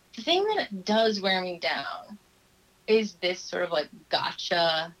the thing that does wear me down is this sort of like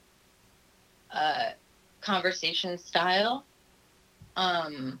gotcha conversation style,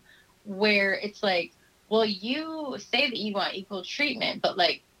 where it's like, well, you say that you want equal treatment, but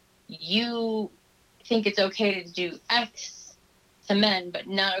like you think it's okay to do X to men, but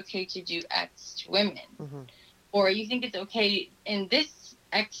not okay to do X to women. Or you think it's okay in this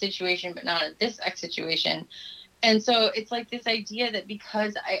X situation, but not in this X situation. And so it's like this idea that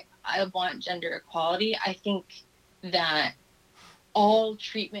because I want gender equality, I think that all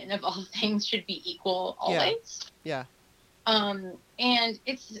treatment of all things should be equal always. Yeah. And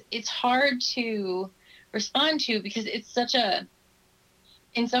it's hard to respond to because it's such a,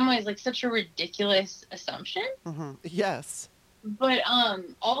 in some ways, like such a ridiculous assumption. Yes. But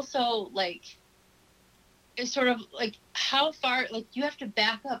also like, it's sort of like how far, like you have to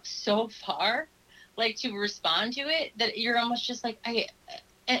back up so far, like to respond to it, that you're almost just like,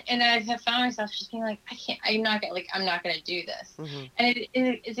 and I have found myself just being like, I'm not going to do this. And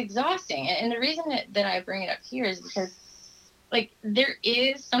it's exhausting. And the reason that I bring it up here is because, like, there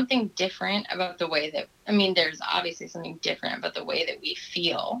is something different about the way that, I mean, there's obviously something different about the way that we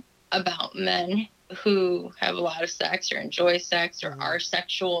feel about men who have a lot of sex or enjoy sex or are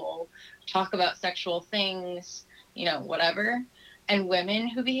sexual, talk about sexual things, you know, whatever, and women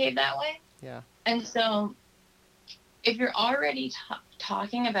who behave that way. Yeah. And so if you're already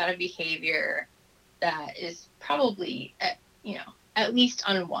talking about a behavior that is probably, at least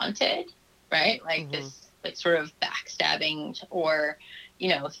unwanted, right? Like this, like sort of backstabbing or,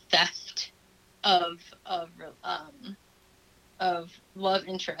 theft of love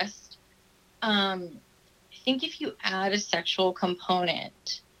interest. I think if you add a sexual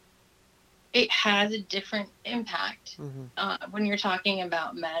component, it has a different impact when you're talking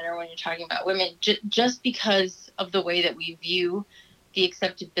about men or when you're talking about women, just because of the way that we view the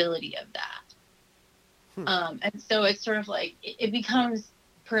acceptability of that. And so it's sort of like it becomes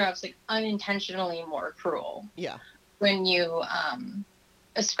perhaps like unintentionally more cruel. Yeah. When you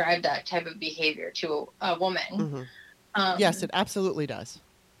ascribe that type of behavior to a woman. Yes, it absolutely does.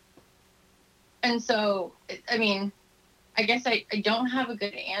 And so, I mean, I guess I don't have a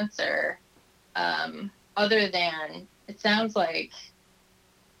good answer other than it sounds like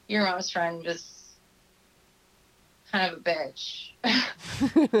your mom's friend was kind of a bitch.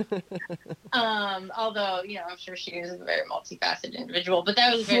 Although, I'm sure she was a very multifaceted individual, but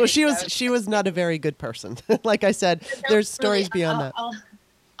that was very... Well, she was not a very good person. Like I said, there's stories beyond that.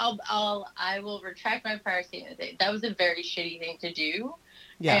 I will retract my prior statement. That was a very shitty thing to do.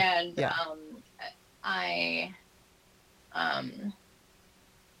 Yeah. And yeah.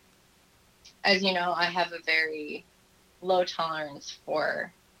 As you know, I have a very low tolerance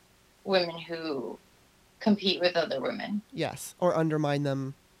for women who compete with other women. Yes, or undermine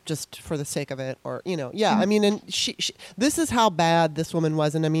them just for the sake of it, or yeah. I mean, and she this is how bad this woman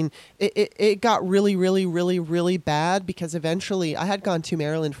was, and I mean, it got really, really, really, really bad because eventually I had gone to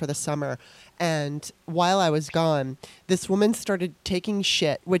Maryland for the summer, and while I was gone, this woman started taking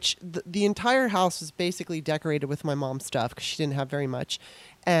shit, which the entire house was basically decorated with my mom's stuff because she didn't have very much.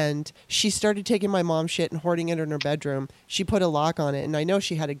 And she started taking my mom's shit and hoarding it in her bedroom. She put a lock on it, and I know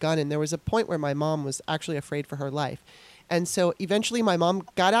she had a gun, and there was a point where my mom was actually afraid for her life. And so eventually my mom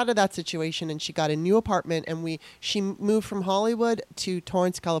got out of that situation, and she got a new apartment, and she moved from Hollywood to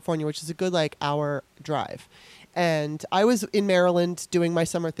Torrance, California, which is a good hour drive. And I was in Maryland doing my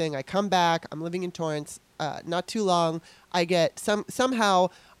summer thing. I come back, I'm living in Torrance, not too long. I get somehow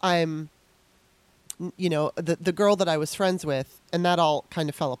I'm the girl that I was friends with, and that all kind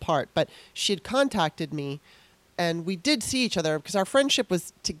of fell apart. But she had contacted me, and we did see each other because our friendship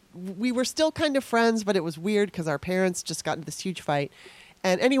we were still kind of friends, but it was weird because our parents just got into this huge fight.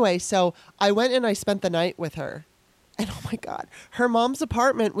 And anyway, so I went and I spent the night with her. And oh my God, her mom's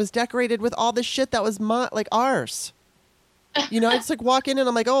apartment was decorated with all this shit that was ours. I just walk in and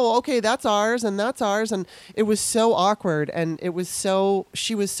I'm like, oh, okay, that's ours and that's ours. And it was so awkward. And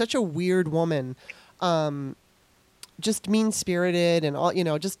she was such a weird woman. Just mean-spirited and all,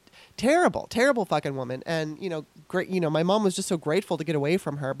 just terrible fucking woman. And, great, my mom was just so grateful to get away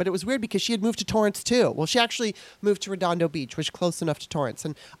from her, but it was weird because she had moved to Torrance too. Well, she actually moved to Redondo Beach, which is close enough to Torrance.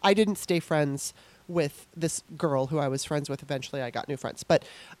 And I didn't stay friends with this girl who I was friends with. Eventually I got new friends, but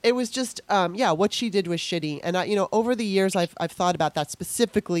it was just, what she did was shitty. And over the years, I've thought about that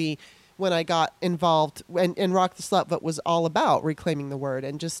specifically when I got involved in Rock the Slut, but was all about reclaiming the word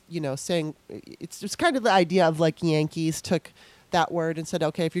and just, saying it's just kind of the idea of Yankees took that word and said,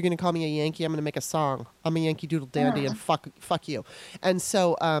 okay, if you're going to call me a Yankee, I'm going to make a song. I'm a Yankee Doodle Dandy and fuck you. And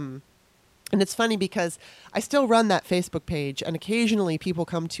so, and it's funny because I still run that Facebook page, and occasionally people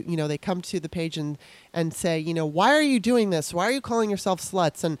come to, they come to the page and say, why are you doing this? Why are you calling yourself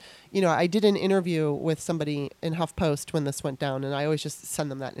sluts? And, I did an interview with somebody in HuffPost when this went down, and I always just send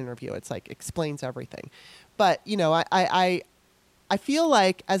them that interview. It's explains everything. But, I feel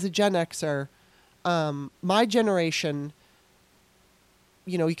like as a Gen Xer, my generation,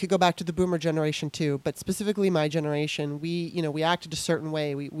 you could go back to the boomer generation too, but specifically my generation, we acted a certain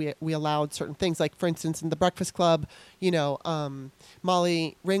way. We allowed certain things. Like, for instance, in the Breakfast Club,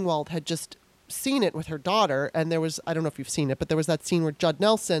 Molly Ringwald had just seen it with her daughter. And there was, I don't know if you've seen it, but there was that scene where Judd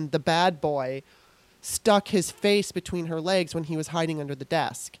Nelson, the bad boy, stuck his face between her legs when he was hiding under the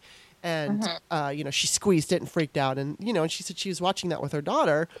desk. And, she squeezed it and freaked out. And, and she said she was watching that with her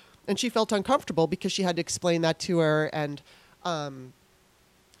daughter, and she felt uncomfortable because she had to explain that to her. And,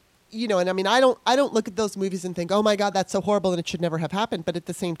 and I mean, I don't look at those movies and think, oh my God, that's so horrible and it should never have happened. But at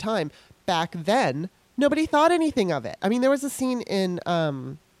the same time, back then, nobody thought anything of it. I mean, there was a scene in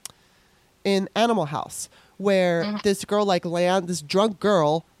Animal House where this girl, this drunk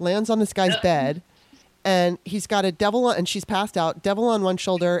girl lands on this guy's bed, and he's got a devil on, and she's passed out, devil on one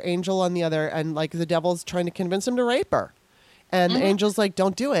shoulder, angel on the other. And the devil's trying to convince him to rape her. And the angel's like,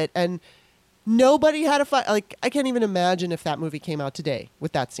 don't do it. And nobody had a fight. I can't even imagine if that movie came out today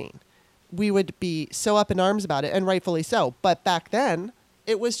with that scene. We would be so up in arms about it, and rightfully so. But back then,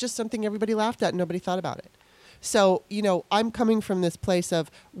 it was just something everybody laughed at and nobody thought about it. So, I'm coming from this place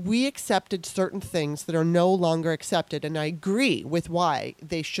of we accepted certain things that are no longer accepted, and I agree with why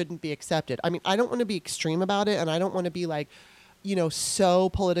they shouldn't be accepted. I mean, I don't want to be extreme about it, and I don't want to be so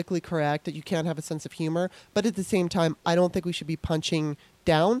politically correct that you can't have a sense of humor. But at the same time, I don't think we should be punching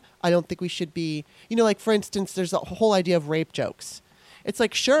down. I don't think we should be, like, for instance, there's a whole idea of rape jokes. It's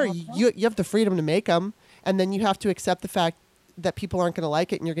like, sure, you have the freedom to make them, and then you have to accept the fact that people aren't going to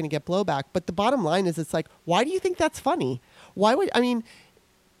like it and you're going to get blowback. But the bottom line is, it's like, why do you think that's funny? Would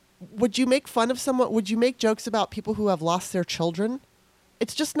you make fun of someone? Would you make jokes about people who have lost their children?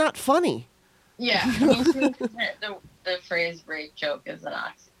 It's just not funny. Yeah. I mean, the phrase rape joke is an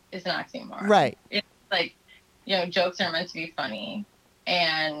oxymoron. Right. It's like, jokes are meant to be funny.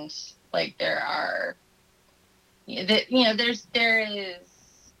 And like there is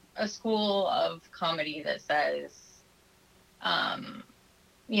a school of comedy that says,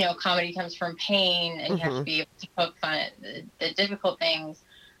 comedy comes from pain and you have to be able to poke fun at the difficult things.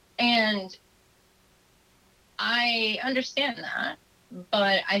 And I understand that,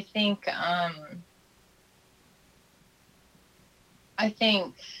 but I think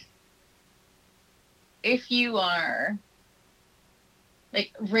if you are,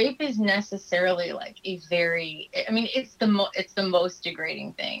 like, rape is necessarily like it's the most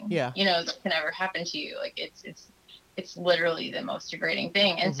degrading thing, that can ever happen to you. Like it's literally the most degrading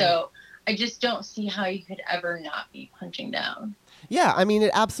thing. And so I just don't see how you could ever not be punching down. Yeah, I mean,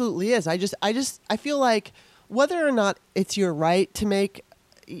 it absolutely is. I feel like whether or not it's your right to make,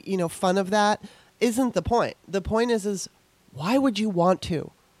 fun of that isn't the point. The point is why would you want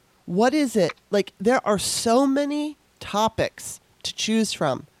to? What is it? Like, there are so many topics to choose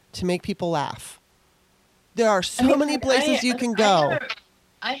from to make people laugh. There are so many places you can go.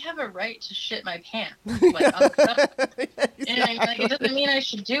 I have a right to shit my pants. Like, exactly. Like, it doesn't mean I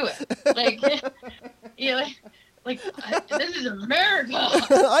should do it. Like, this is America.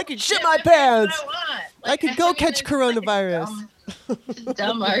 I can shit my pants. I want. I could go catch coronavirus. It's a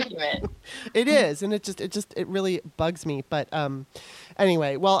dumb argument. It is, and it really bugs me. But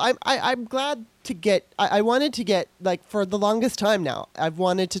anyway, well, I'm glad to get. I wanted to get, like, for the longest time now, I've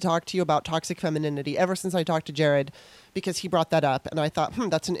wanted to talk to you about toxic femininity ever since I talked to Jared, because he brought that up, and I thought,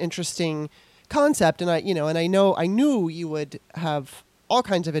 that's an interesting concept, and I knew you would have all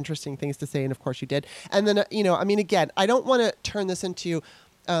kinds of interesting things to say, and of course you did. And then, again, I don't want to turn this into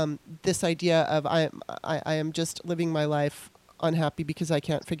this idea of I am just living my life unhappy because I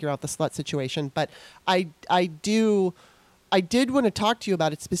can't figure out the slut situation. But I did want to talk to you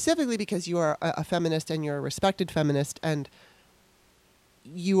about it specifically because you are a feminist and you're a respected feminist, and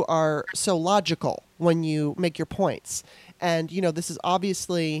you are so logical when you make your points. And, this is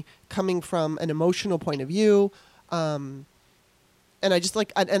obviously coming from an emotional point of view. And I just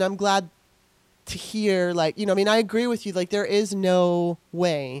and I'm glad to hear, like, I agree with you. Like, there is no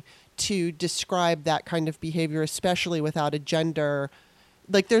way to describe that kind of behavior, especially without a gender.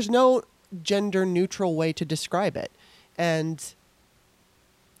 Like, there's no gender neutral way to describe it. And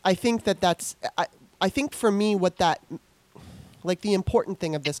I think I think for me, what that, like, the important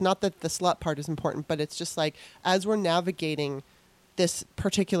thing of this, not that the slut part is important, but it's just like, as we're navigating this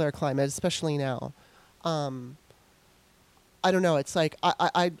particular climate, especially now, I don't know. It's like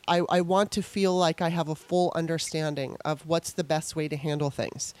I want to feel like I have a full understanding of what's the best way to handle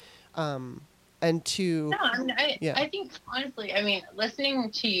things, and to. No, I think honestly,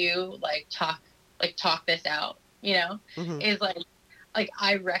 listening to you talk this out, is like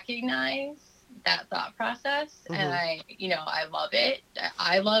I recognize that thought process, and I love it.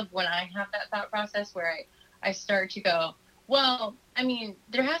 I love when I have that thought process where I start to go, well,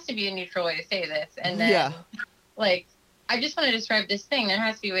 there has to be a neutral way to say this, and then like, I just want to describe this thing. There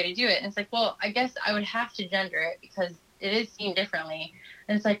has to be a way to do it. And it's like, well, I guess I would have to gender it because it is seen differently.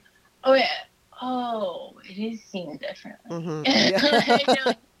 And it's like, oh, yeah. Oh, it is seen differently. And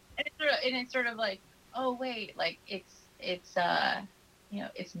it's sort of like, oh, wait, like it's that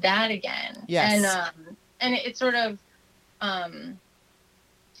again. Yes. And it's sort of, and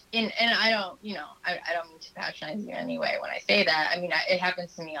I don't mean to patronize you in any way when I say that. It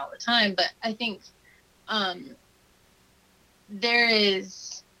happens to me all the time, but I think,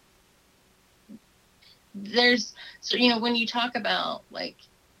 there's when you talk about, like,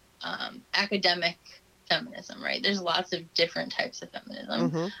 academic feminism, right? There's lots of different types of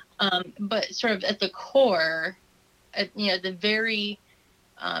feminism. But sort of at the core, the very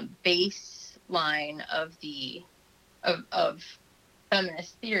baseline of of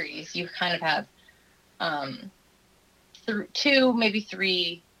feminist theories, you kind of have two, maybe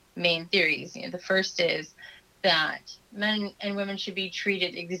three main theories. The first is that men and women should be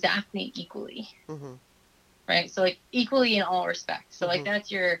treated exactly equally, right? So, like, equally in all respects. So, like,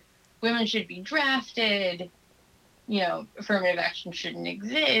 that's women should be drafted, affirmative action shouldn't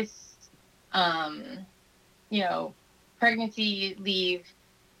exist, pregnancy leave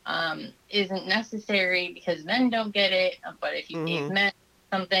isn't necessary because men don't get it, but if you gave men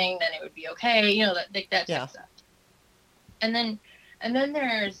something, then it would be okay, you know, that type of stuff. And then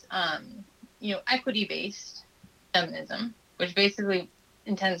there's you know, equity-based feminism, which basically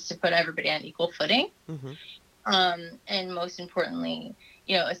intends to put everybody on equal footing. And most importantly,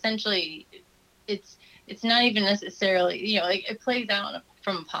 you know, essentially it's not even necessarily, you know, like it plays out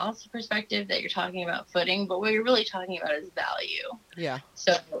from a policy perspective that you're talking about footing, but what you're really talking about is value. Yeah.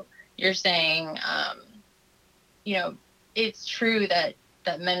 So you're saying, you know, it's true that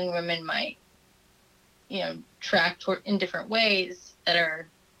men and women might, you know, track toward in different ways that are,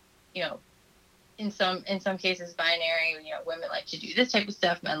 you know, in some cases binary. You know, women like to do this type of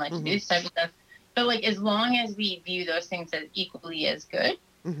stuff, men like to do this type of stuff. But like, as long as we view those things as equally as good,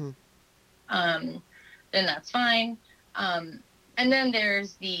 then that's fine. And then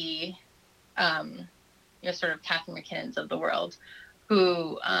there's the, you know, sort of Catherine McKinnons of the world,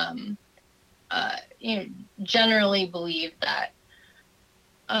 who, you know, generally believe that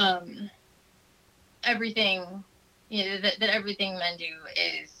everything, you know, that everything men do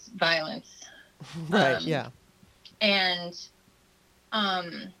is violence. Right. Yeah. And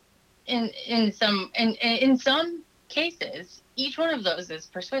in some cases, each one of those is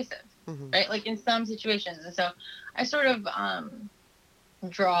persuasive, right? Like in some situations. And so I sort of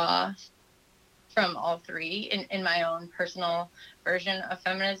draw from all three in my own personal version of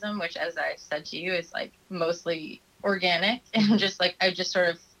feminism, which, as I said to you, is like mostly organic and just like, I just sort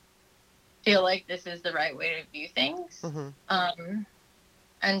of feel like this is the right way to view things.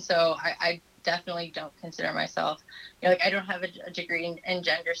 And so I definitely don't consider myself, you know, like, I don't have a degree in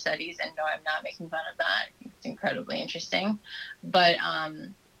gender studies, and no, I'm not making fun of that. It's incredibly interesting. But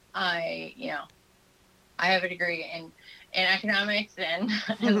I, you know, I have a degree in economics and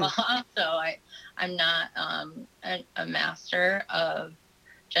law, so I'm not a master of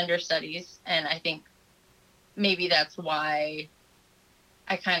gender studies, and I think maybe that's why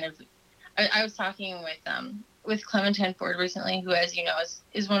I kind of I was talking with Clementine Ford recently, who, as you know,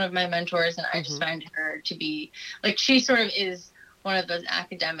 is one of my mentors, and I just find her to be like, she sort of is one of those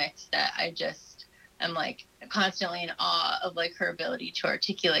academics that I just am like constantly in awe of, like her ability to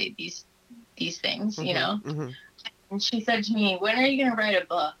articulate these things, you know. And she said to me, "When are you going to write a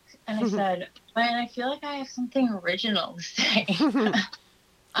book?" And I said, "Man, I feel like I have something original to say."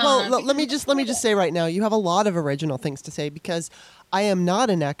 Well, let me just say right now, you have a lot of original things to say, because I am not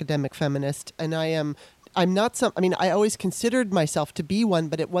an academic feminist, and I'm not I mean, I always considered myself to be one,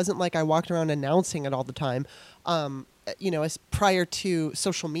 but it wasn't like I walked around announcing it all the time. You know, as prior to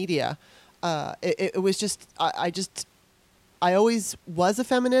social media, it was just, I always was a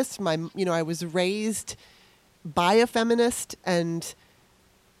feminist. You know, I was raised by a feminist, and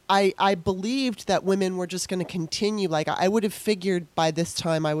I believed that women were just going to continue. Like, I would have figured by this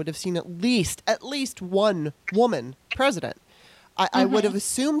time I would have seen at least one woman president. I would have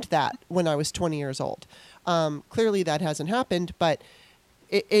assumed that when I was 20 years old. Clearly that hasn't happened, but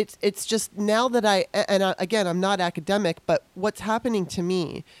it's just now that again, I'm not academic, but what's happening to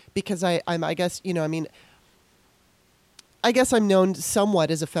me, because I guess, you know, I mean, I guess I'm known somewhat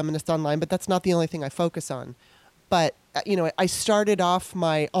as a feminist online, but that's not the only thing I focus on. But, you know, I started off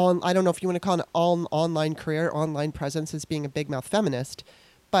I don't know if you want to call it an online career, online presence, as being a big mouth feminist.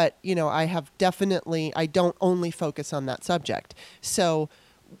 But, you know, I don't only focus on that subject. So,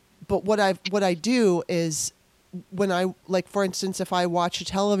 but what I do is, when I, like, for instance, if I watch a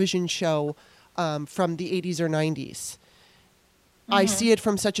television show from the 80s or 90s, I see it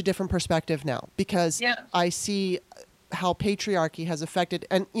from such a different perspective now, because I see how patriarchy has affected,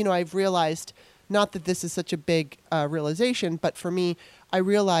 and, you know, I've realized, not that this is such a big realization, but for me, I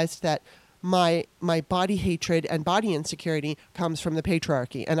realized that my body hatred and body insecurity comes from the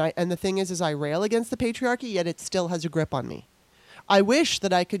patriarchy. And the thing is I rail against the patriarchy, yet it still has a grip on me. I wish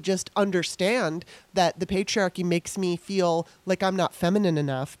that I could just understand that the patriarchy makes me feel like I'm not feminine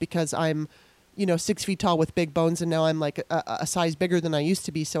enough, because I'm, you know, 6 feet tall with big bones, and now I'm like a size bigger than I used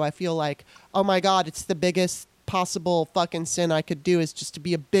to be. So I feel like, oh my God, it's the biggest possible fucking sin I could do, is just to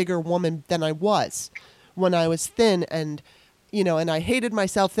be a bigger woman than I was when I was thin. And, you know, and I hated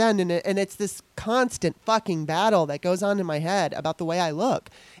myself then, and it's this constant fucking battle that goes on in my head about the way I look.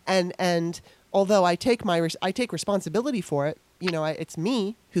 And although I take responsibility for it, you know, it's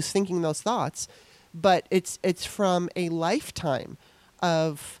me who's thinking those thoughts, but it's from a lifetime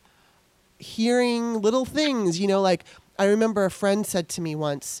of hearing little things, you know, like, I remember a friend said to me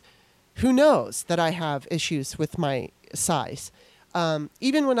once, who knows that I have issues with my size.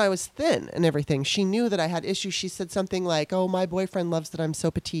 Even when I was thin and everything, she knew that I had issues. She said something like, "Oh, my boyfriend loves that I'm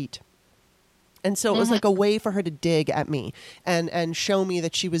so petite." And so it was like a way for her to dig at me and show me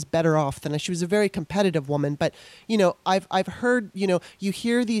that she was better off than I. She was a very competitive woman, but I've heard, you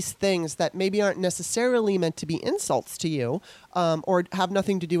hear these things that maybe aren't necessarily meant to be insults to you, or have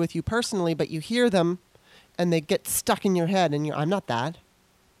nothing to do with you personally, but you hear them and they get stuck in your head and I'm not that.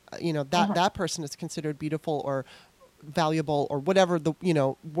 That person is considered beautiful or valuable or whatever the,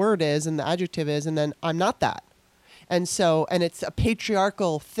 word is and the adjective is, and then I'm not that. And so, and it's a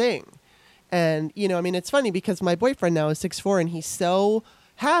patriarchal thing. And, it's funny because my boyfriend now is 6'4", and he's so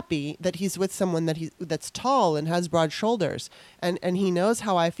happy that he's with someone that's tall and has broad shoulders. And he knows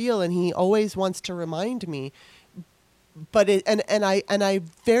how I feel, and he always wants to remind me. But I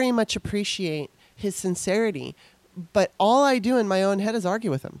very much appreciate his sincerity. But all I do in my own head is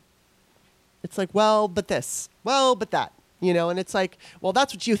argue with him. It's like, well, but this, well, but that. And it's like, well,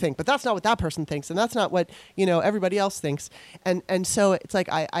 that's what you think, but that's not what that person thinks. And that's not what, everybody else thinks. And so it's like,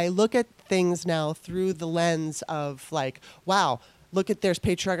 I look at things now through the lens of like, wow, look at there's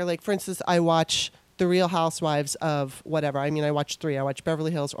patriarchy. Like, for instance, I watch The Real Housewives of whatever. I watch 3. I watch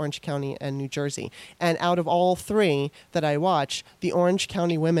Beverly Hills, Orange County, and New Jersey. And out of all 3 that I watch, the Orange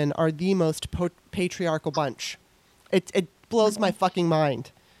County women are the most patriarchal bunch. It blows my fucking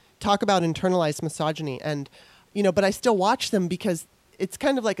mind. Talk about internalized misogyny. And but I still watch them because it's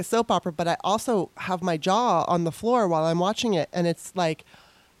kind of like a soap opera, but I also have my jaw on the floor while I'm watching it. And it's like,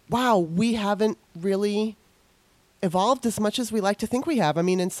 wow, we haven't really evolved as much as we like to think we have.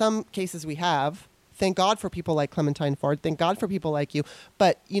 In some cases we have. Thank God for people like Clementine Ford. Thank God for people like you.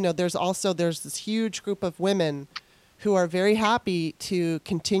 But, there's this huge group of women who are very happy to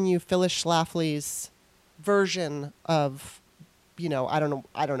continue Phyllis Schlafly's version of, I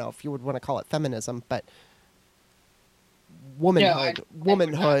don't know if you would want to call it feminism, but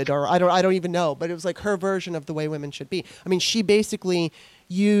womanhood, or I don't even know, but it was like her version of the way women should be. She basically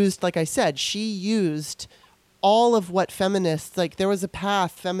used, like I said, she used all of what feminists, like there was a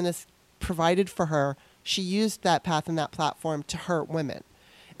path feminists provided for her. She used that path and that platform to hurt women.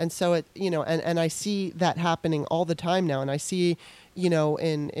 And so it, and I see that happening all the time now. And I see,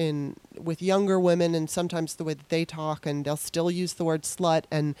 in with younger women and sometimes the way that they talk, and they'll still use the word slut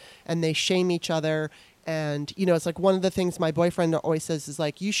and they shame each other. And, it's like one of the things my boyfriend always says is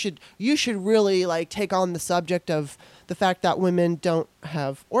like, you should really like take on the subject of the fact that women don't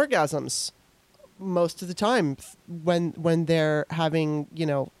have orgasms most of the time when they're having,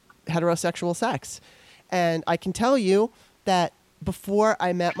 heterosexual sex. And I can tell you that before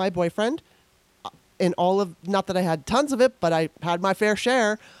I met my boyfriend, in all of, not that I had tons of it, but I had my fair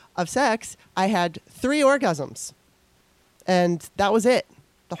share of sex, I had 3 orgasms. And that was it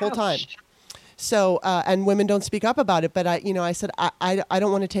the whole time. So, and women don't speak up about it, but I said, I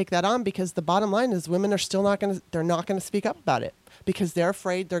don't want to take that on, because the bottom line is women are still not going to speak up about it because they're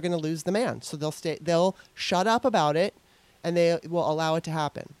afraid they're going to lose the man. So they'll shut up about it, and they will allow it to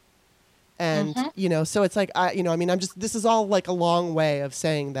happen. And, so it's like, this is all like a long way of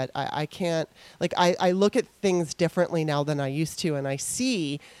saying that I can't, like, I look at things differently now than I used to. And I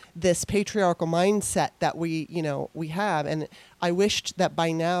see this patriarchal mindset that we have. And I wished that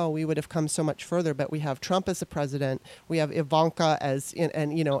by now we would have come so much further, but we have Trump as a president. We have Ivanka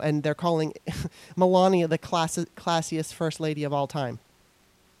and they're calling Melania the classiest first lady of all time.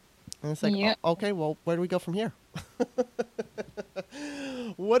 And it's like, okay, well, where do we go from here?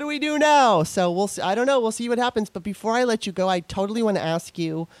 What do we do now? So we'll see. I don't know. We'll see what happens. But before I let you go, I totally want to ask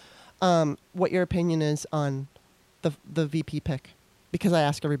you what your opinion is on the VP pick, because I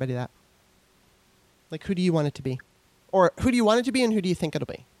ask everybody that. Like, who do you want it to be? Or who do you want it to be, and who do you think it'll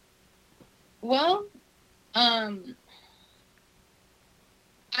be? Well, I'm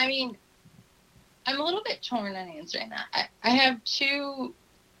a little bit torn on answering that. I have 2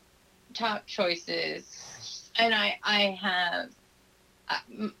 top choices, and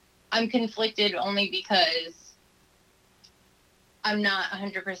I'm conflicted only because I'm not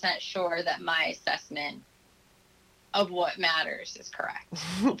 100% sure that my assessment of what matters is correct.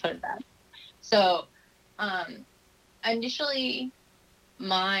 I'll put it that way. So, initially,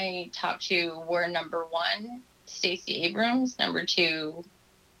 my top 2 were number 1, Stacey Abrams, number 2,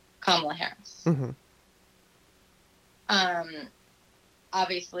 Kamala Harris. Mm-hmm.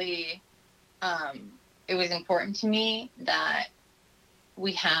 Obviously, it was important to me that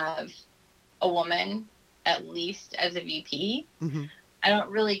we have a woman at least as a VP. Mm-hmm. I don't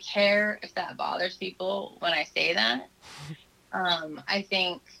really care if that bothers people when I say that. I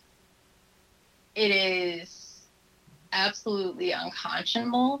think it is absolutely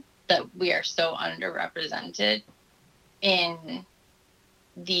unconscionable that we are so underrepresented in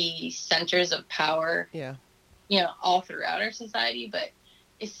the centers of power, all throughout our society, but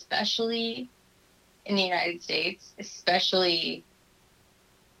especially in the United States, especially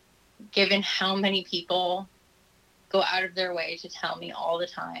given how many people go out of their way to tell me all the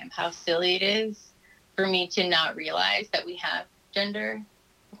time how silly it is for me to not realize that we have gender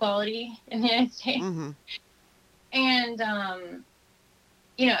equality in the United States. Mm-hmm. And,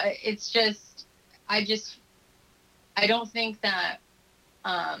 it's just, I don't think that,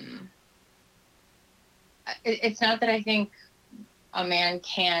 it's not that I think a man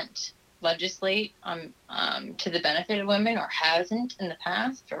can't legislate to the benefit of women, or hasn't in the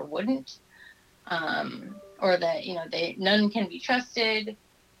past, or wouldn't, or that none can be trusted,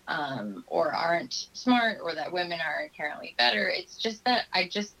 or aren't smart, or that women are inherently better. It's just that I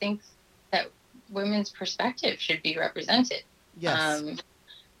just think that women's perspective should be represented. Yes.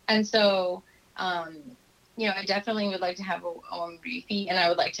 And so, I definitely would like to have a woman VP, and I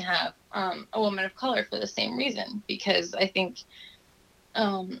would like to have a woman of color for the same reason, because I think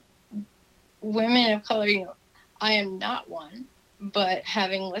women of color, I am not one, but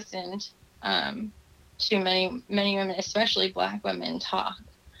having listened to many, many women, especially Black women, talk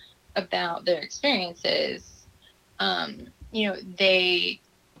about their experiences, they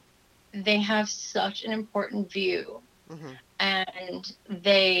have such an important view, Mm-hmm. and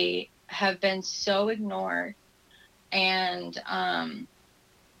they have been so ignored. And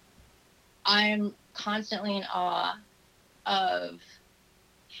I'm constantly in awe of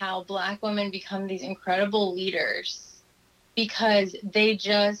how Black women become these incredible leaders, because they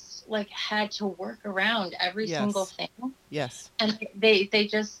just had to work around every single thing. Yes. And they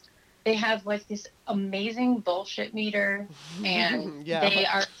have this amazing bullshit meter, and they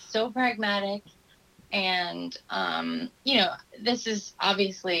are so pragmatic. And, this is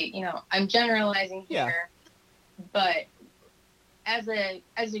obviously, I'm generalizing here, but as a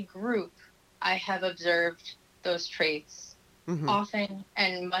group, I have observed those traits often,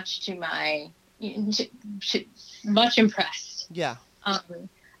 and much to my, much impressed. Yeah.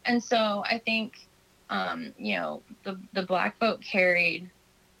 And so I think, the Black vote carried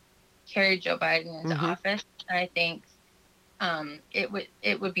Joe Biden into office, and I think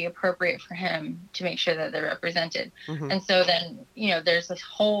it would be appropriate for him to make sure that they're represented. And so then, there's this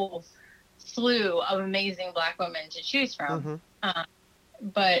whole slew of amazing Black women to choose from.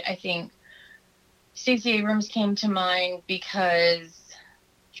 But I think Stacey Abrams came to mind because,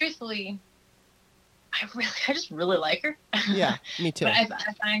 truthfully, I just really like her. Yeah, me too. But I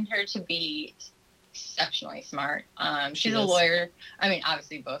find her to be exceptionally smart. She's a lawyer. I mean,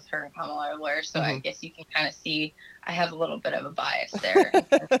 obviously both her and Kamala are lawyers, so I guess you can kind of see I have a little bit of a bias there in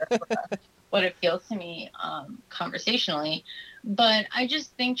terms of what appeals to me conversationally. But I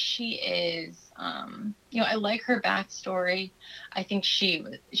just think she is, I like her backstory. I think she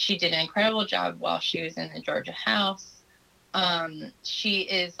did an incredible job while she was in the Georgia House. She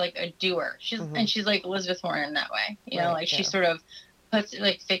is a doer. And she's like Elizabeth Warren in that way. She sort of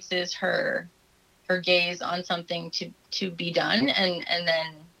fixes her gaze on something to be done, and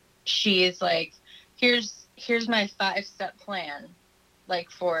then she is here's my 5-step plan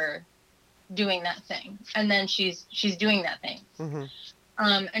for doing that thing, and then she's doing that thing.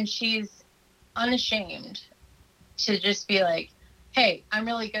 And she's unashamed to just be hey, I'm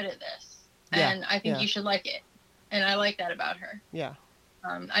really good at this, and I think you should like it, and I like that about her.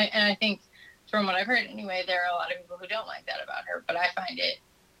 I think, from what I've heard anyway, there are a lot of people who don't like that about her, but I find it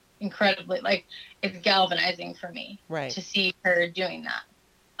incredibly it's galvanizing for me to see her doing that.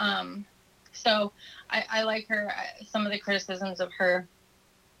 So I like her. Some of the criticisms of her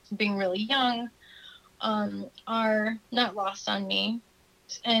being really young are not lost on me,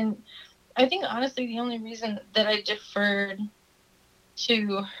 and I think honestly the only reason that I deferred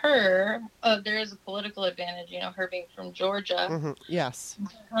to her, there is a political advantage, her being from Georgia. Yes.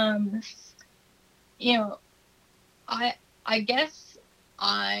 I guess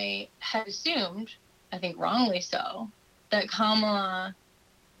I had assumed, I think wrongly so, that Kamala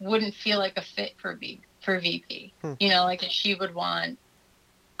wouldn't feel like a fit for VP. That she would want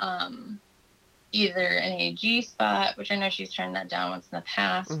either an AG spot, which I know she's turned that down once in the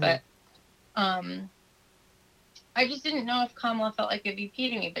past, but I just didn't know if Kamala felt like a VP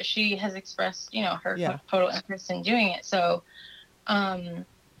to me, but she has expressed, her total interest in doing it. So I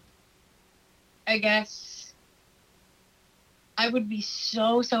guess I would be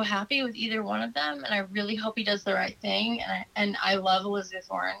so happy with either one of them, and I really hope he does the right thing. And I love Elizabeth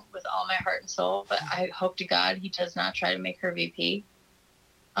Warren with all my heart and soul, but I hope to God he does not try to make her VP,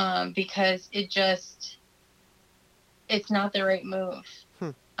 because it's not the right move.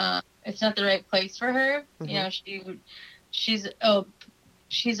 It's not the right place for her. She's a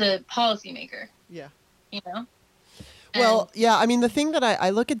policymaker. Well, yeah, I mean, the thing that I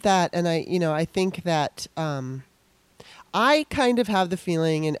look at that and I think that I kind of have the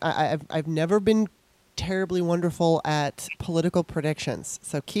feeling, and I've never been terribly wonderful at political predictions,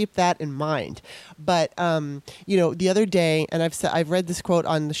 so keep that in mind. But the other day, and I've read this quote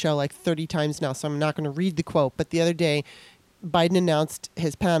on the show like 30 times now, so I'm not going to read the quote. But the other day, Biden announced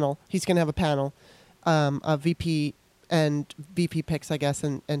his panel. He's going to have a panel of VP and VP picks, I guess,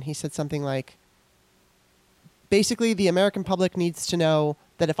 and he said something like, basically, the American public needs to know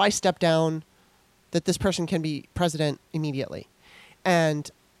that if I step down, that this person can be president immediately.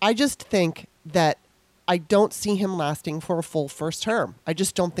 And I just think that I don't see him lasting for a full first term. I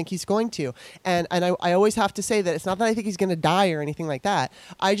just don't think he's going to. And I always have to say that it's not that I think he's going to die or anything like that.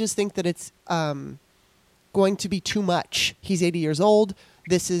 I just think that it's going to be too much. He's 80 years old.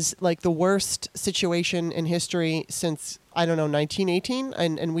 This is like the worst situation in history since, 1918.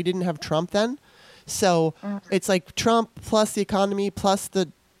 And we didn't have Trump then. So it's like Trump plus the economy plus the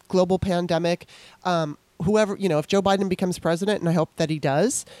global pandemic. Whoever, if Joe Biden becomes president, and I hope that he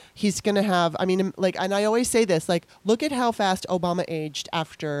does, he's going to have, and I always say this, like, look at how fast Obama aged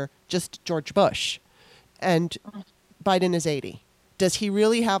after just George Bush. And Biden is 80. Does he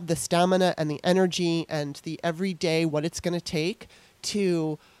really have the stamina and the energy and the everyday, what it's going to take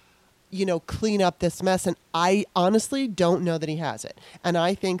to clean up this mess? And I honestly don't know that he has it. And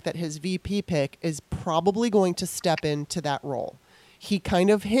I think that his VP pick is probably going to step into that role. He kind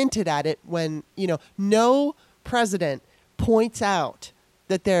of hinted at it when, no president points out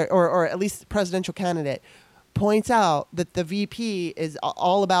that or at least presidential candidate points out that the VP is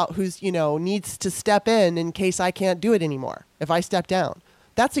all about who's, needs to step in case I can't do it anymore. If I step down,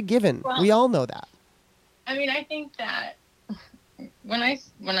 that's a given. Well, we all know that. I think that when I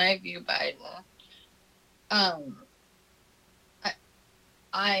view Biden,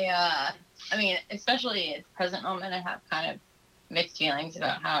 especially at the present moment, I have kind of mixed feelings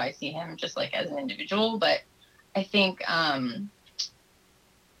about how I see him just like as an individual. But I think I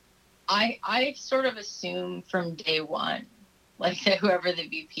sort of assume from day one, like, that whoever the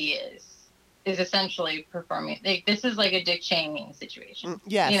VP is essentially performing. Like, this is like a Dick Cheney situation.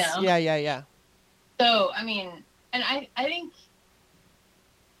 Yes. Yeah. So and I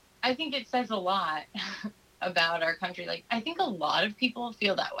think it says a lot about our country. Like, I think a lot of people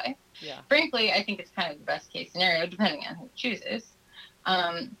feel that way. Yeah. Frankly, I think it's kind of the best case scenario, depending on who chooses.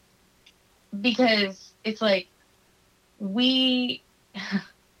 Because it's like, we,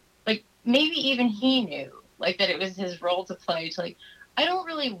 like, maybe even he knew, like, that it was his role to play to, like, I don't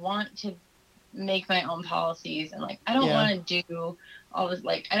really want to make my own policies, and, like, I don't want to do all this,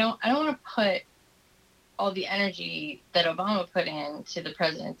 like, I don't want to put all the energy that Obama put into the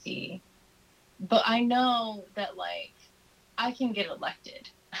presidency, but I know that, like, I can get elected.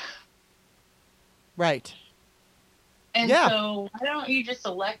 Right. And so why don't you just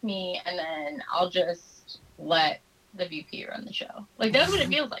elect me, and then I'll just let the VP run the show? Like, that's what it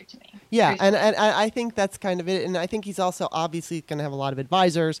feels like to me. Yeah, and I think that's kind of it. And I think he's also obviously going to have a lot of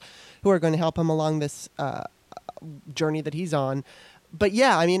advisors who are going to help him along this journey that he's on. But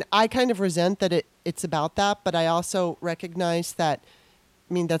yeah, I kind of resent that it's about that, but I also recognize that,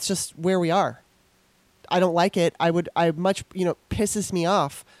 that's just where we are. I don't like it. I much, pisses me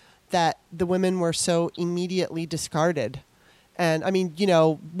off that the women were so immediately discarded. And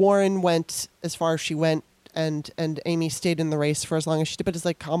Warren went as far as she went, and Amy stayed in the race for as long as she did. But it's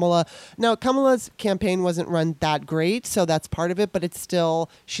like Kamala's campaign wasn't run that great, so that's part of it. But it's still,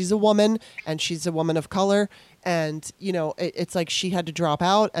 she's a woman, and she's a woman of color. And, it's like she had to drop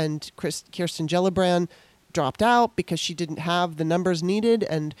out, and Kirsten Gillibrand dropped out because she didn't have the numbers needed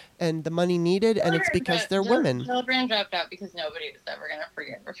and the money needed, and it's because they're women. Gillibrand dropped out because nobody was ever going to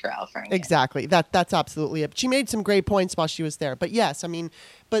forgive her for Al Franken. Exactly. That's absolutely it. She made some great points while she was there. But yes,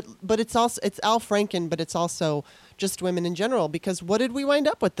 but it's Al Franken, but it's also just women in general, because what did we wind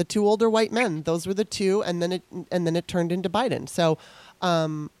up with? The two older white men. Those were the two, and then it turned into Biden. So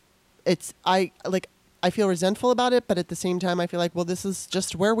I feel resentful about it, but at the same time I feel like, well, this is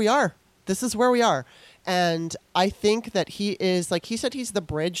just where we are. This is where we are. And I think that he is, like he said, he's the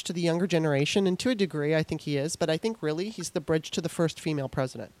bridge to the younger generation. And to a degree, I think he is. But I think really he's the bridge to the first female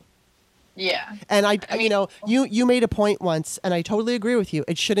president. Yeah. And you made a point once, and I totally agree with you.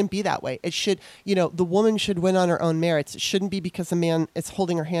 It shouldn't be that way. It should, the woman should win on her own merits. It shouldn't be because a man is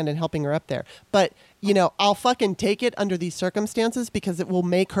holding her hand and helping her up there. But, I'll fucking take it under these circumstances because it will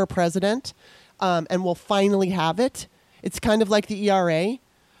make her president, and we'll finally have it. It's kind of like the ERA.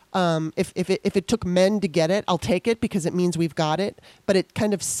 If it took men to get it, I'll take it because it means we've got it. But it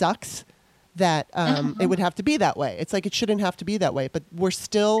kind of sucks that it would have to be that way. It's like it shouldn't have to be that way, but we're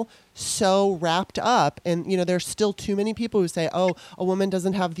still so wrapped up, and there's still too many people who say, "Oh, a woman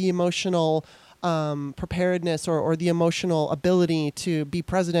doesn't have the emotional preparedness or the emotional ability to be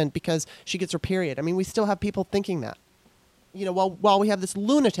president because she gets her period." I mean, we still have people thinking that. While we have this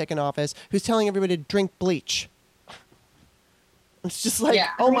lunatic in office who's telling everybody to drink bleach. It's just like,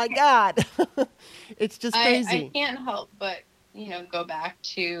 oh my God, it's just crazy. I can't help but go back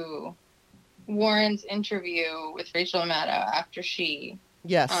to Warren's interview with Rachel Maddow after she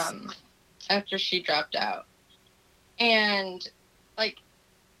dropped out. And like,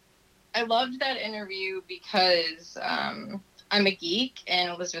 I loved that interview because I'm a geek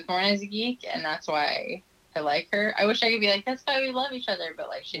and Elizabeth Warren is a geek, and that's why I like her. I wish I could be like, that's why we love each other, but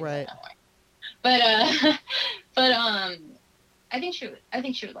like she's not that way. But I think she would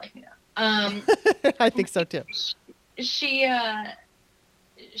like me though. I think so too. She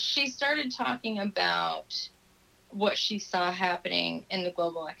started talking about what she saw happening in the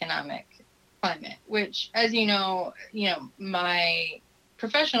global economic climate, which, as my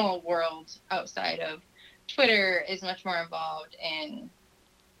professional world outside of Twitter is much more involved in,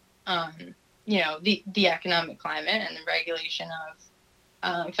 the economic climate and the regulation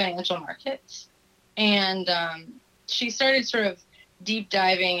of financial markets. And she started sort of deep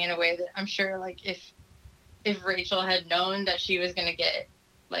diving in a way that I'm sure, like, if Rachel had known that she was going to get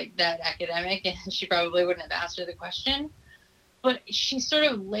like that academic, and she probably wouldn't have asked her the question. But she sort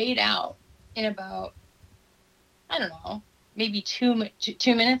of laid out in about, I don't know, maybe two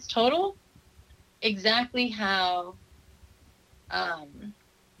minutes total, exactly how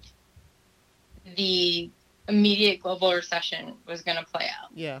the immediate global recession was going to play out.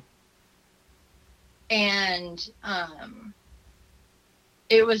 Yeah. And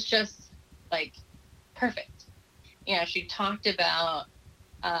it was just like perfect. She talked about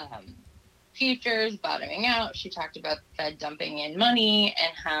futures bottoming out. She talked about the Fed dumping in money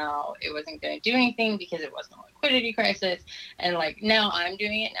and how it wasn't going to do anything because it wasn't a liquidity crisis. And like, now I'm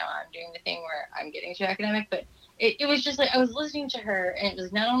doing it. Now I'm doing the thing where I'm getting too academic. But it was just like, I was listening to her, and it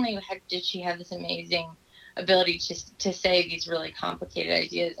was not only did she have this amazing ability to say these really complicated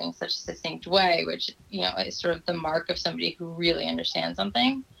ideas in such a succinct way, which, is sort of the mark of somebody who really understands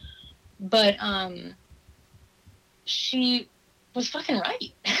something. But she was fucking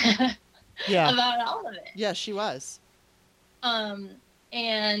right about all of it. Yeah, she was.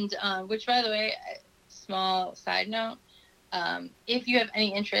 Which, by the way, small side note, if you have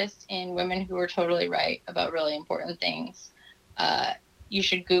any interest in women who are totally right about really important things, you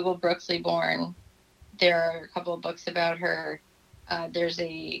should Google Brooksley Born. There are a couple of books about her. There's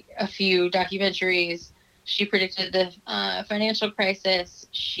a few documentaries. She predicted the financial crisis.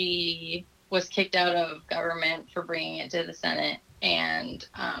 She was kicked out of government for bringing it to the Senate. And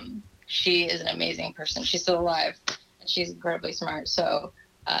she is an amazing person. She's still alive, and she's incredibly smart. So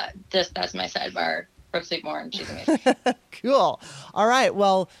that's my sidebar. Brooksley Born. She's amazing. Cool. All right.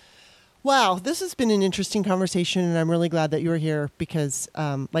 Well, wow, this has been an interesting conversation, and I'm really glad that you were here because,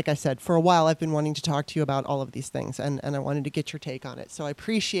 like I said, for a while I've been wanting to talk to you about all of these things, and I wanted to get your take on it. So I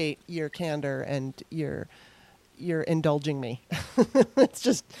appreciate your candor and your indulging me. It's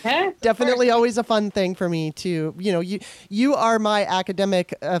just definitely always a fun thing for me to, you are my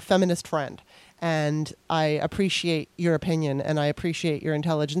academic feminist friend, and I appreciate your opinion, and I appreciate your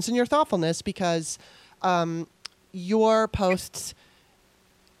intelligence and your thoughtfulness because your posts,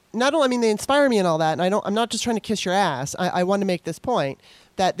 not only, they inspire me and all that, and I'm not just trying to kiss your ass. I want to make this point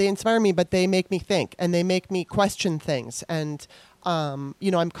that they inspire me, but they make me think, and they make me question things. And, I'm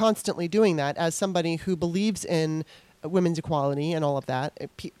constantly doing that as somebody who believes in women's equality and all of that,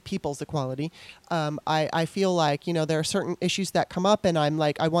 people's equality. I feel like, there are certain issues that come up, and I'm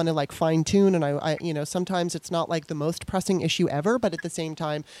like, I want to like fine tune, and I sometimes it's not like the most pressing issue ever, but at the same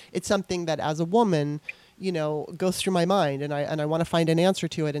time, it's something that as a woman, goes through my mind, and I want to find an answer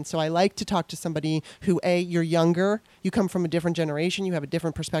to it. And so I like to talk to somebody who, you're younger, you come from a different generation, you have a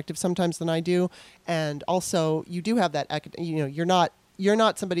different perspective sometimes than I do. And also you do have that, you're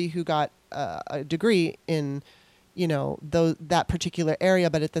not somebody who got a degree in, that particular area,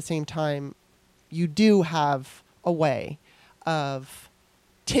 but at the same time, you do have a way of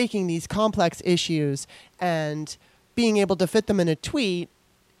taking these complex issues and being able to fit them in a tweet.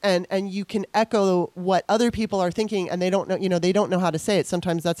 And you can echo what other people are thinking, and they don't know, they don't know how to say it.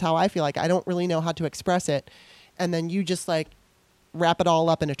 Sometimes that's how I feel like I don't really know how to express it. And then you just like wrap it all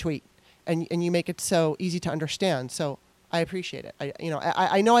up in a tweet, and you make it so easy to understand. So I appreciate it.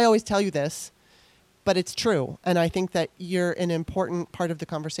 I know I always tell you this, but it's true. And I think that you're an important part of the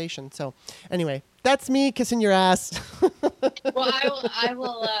conversation. So anyway, that's me kissing your ass. Well, I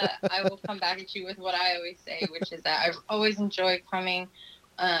will come back at you with what I always say, which is that I've always enjoyed coming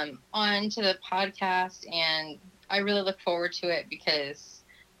on to the podcast, and I really look forward to it because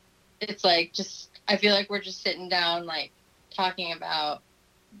it's like I feel like we're just sitting down, like talking about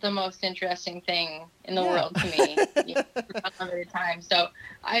the most interesting thing in the world to me, at a time. So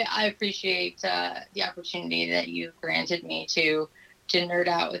I appreciate the opportunity that you've granted me to nerd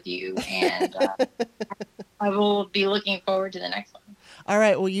out with you, and I will be looking forward to the next one. All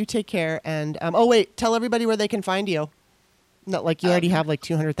right. Well, you take care. And oh wait, tell everybody where they can find you. Not like you already have like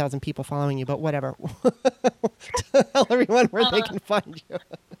 200,000 people following you, but whatever. Tell everyone where they can find you.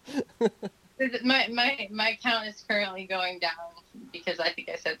 My count is currently going down because I think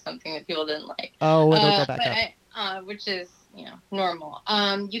I said something that people didn't like. Oh, it'll go back up. Which is, normal.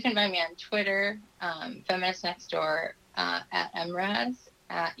 You can find me on Twitter, Feminist Next Door, at MRAZ,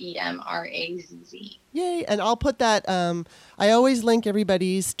 at EMRAZZ. Yay. And I'll put that, I always link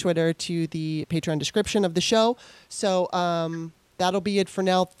everybody's Twitter to the Patreon description of the show. So that'll be it for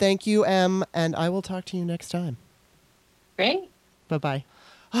now. Thank you, Em, and I will talk to you next time. Great. Bye-bye.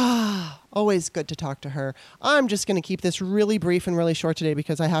 Always good to talk to her. I'm just going to keep this really brief and really short today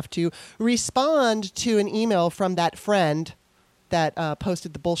because I have to respond to an email from that friend that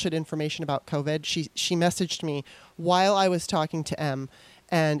posted the bullshit information about COVID. She messaged me while I was talking to Em,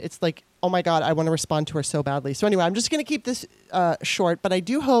 and it's like, oh my God, I want to respond to her so badly. So anyway, I'm just going to keep this short, but I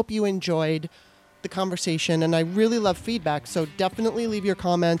do hope you enjoyed the conversation, and I really love feedback. So definitely leave your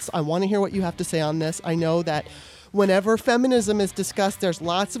comments. I want to hear what you have to say on this. I know that whenever feminism is discussed, there's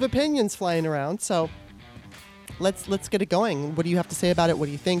lots of opinions flying around. So let's get it going. What do you have to say about it? What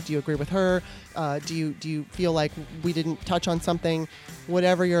do you think? Do you agree with her? Do you feel like we didn't touch on something?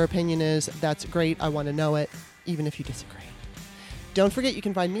 Whatever your opinion is, that's great. I want to know it, even if you disagree. Don't forget, you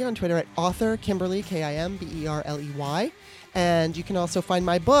can find me on Twitter at author Kimberly, Kimberley. And you can also find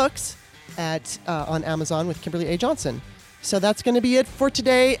my books on Amazon with Kimberly A. Johnson. So that's going to be it for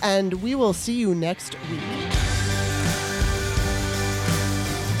today, and we will see you next week.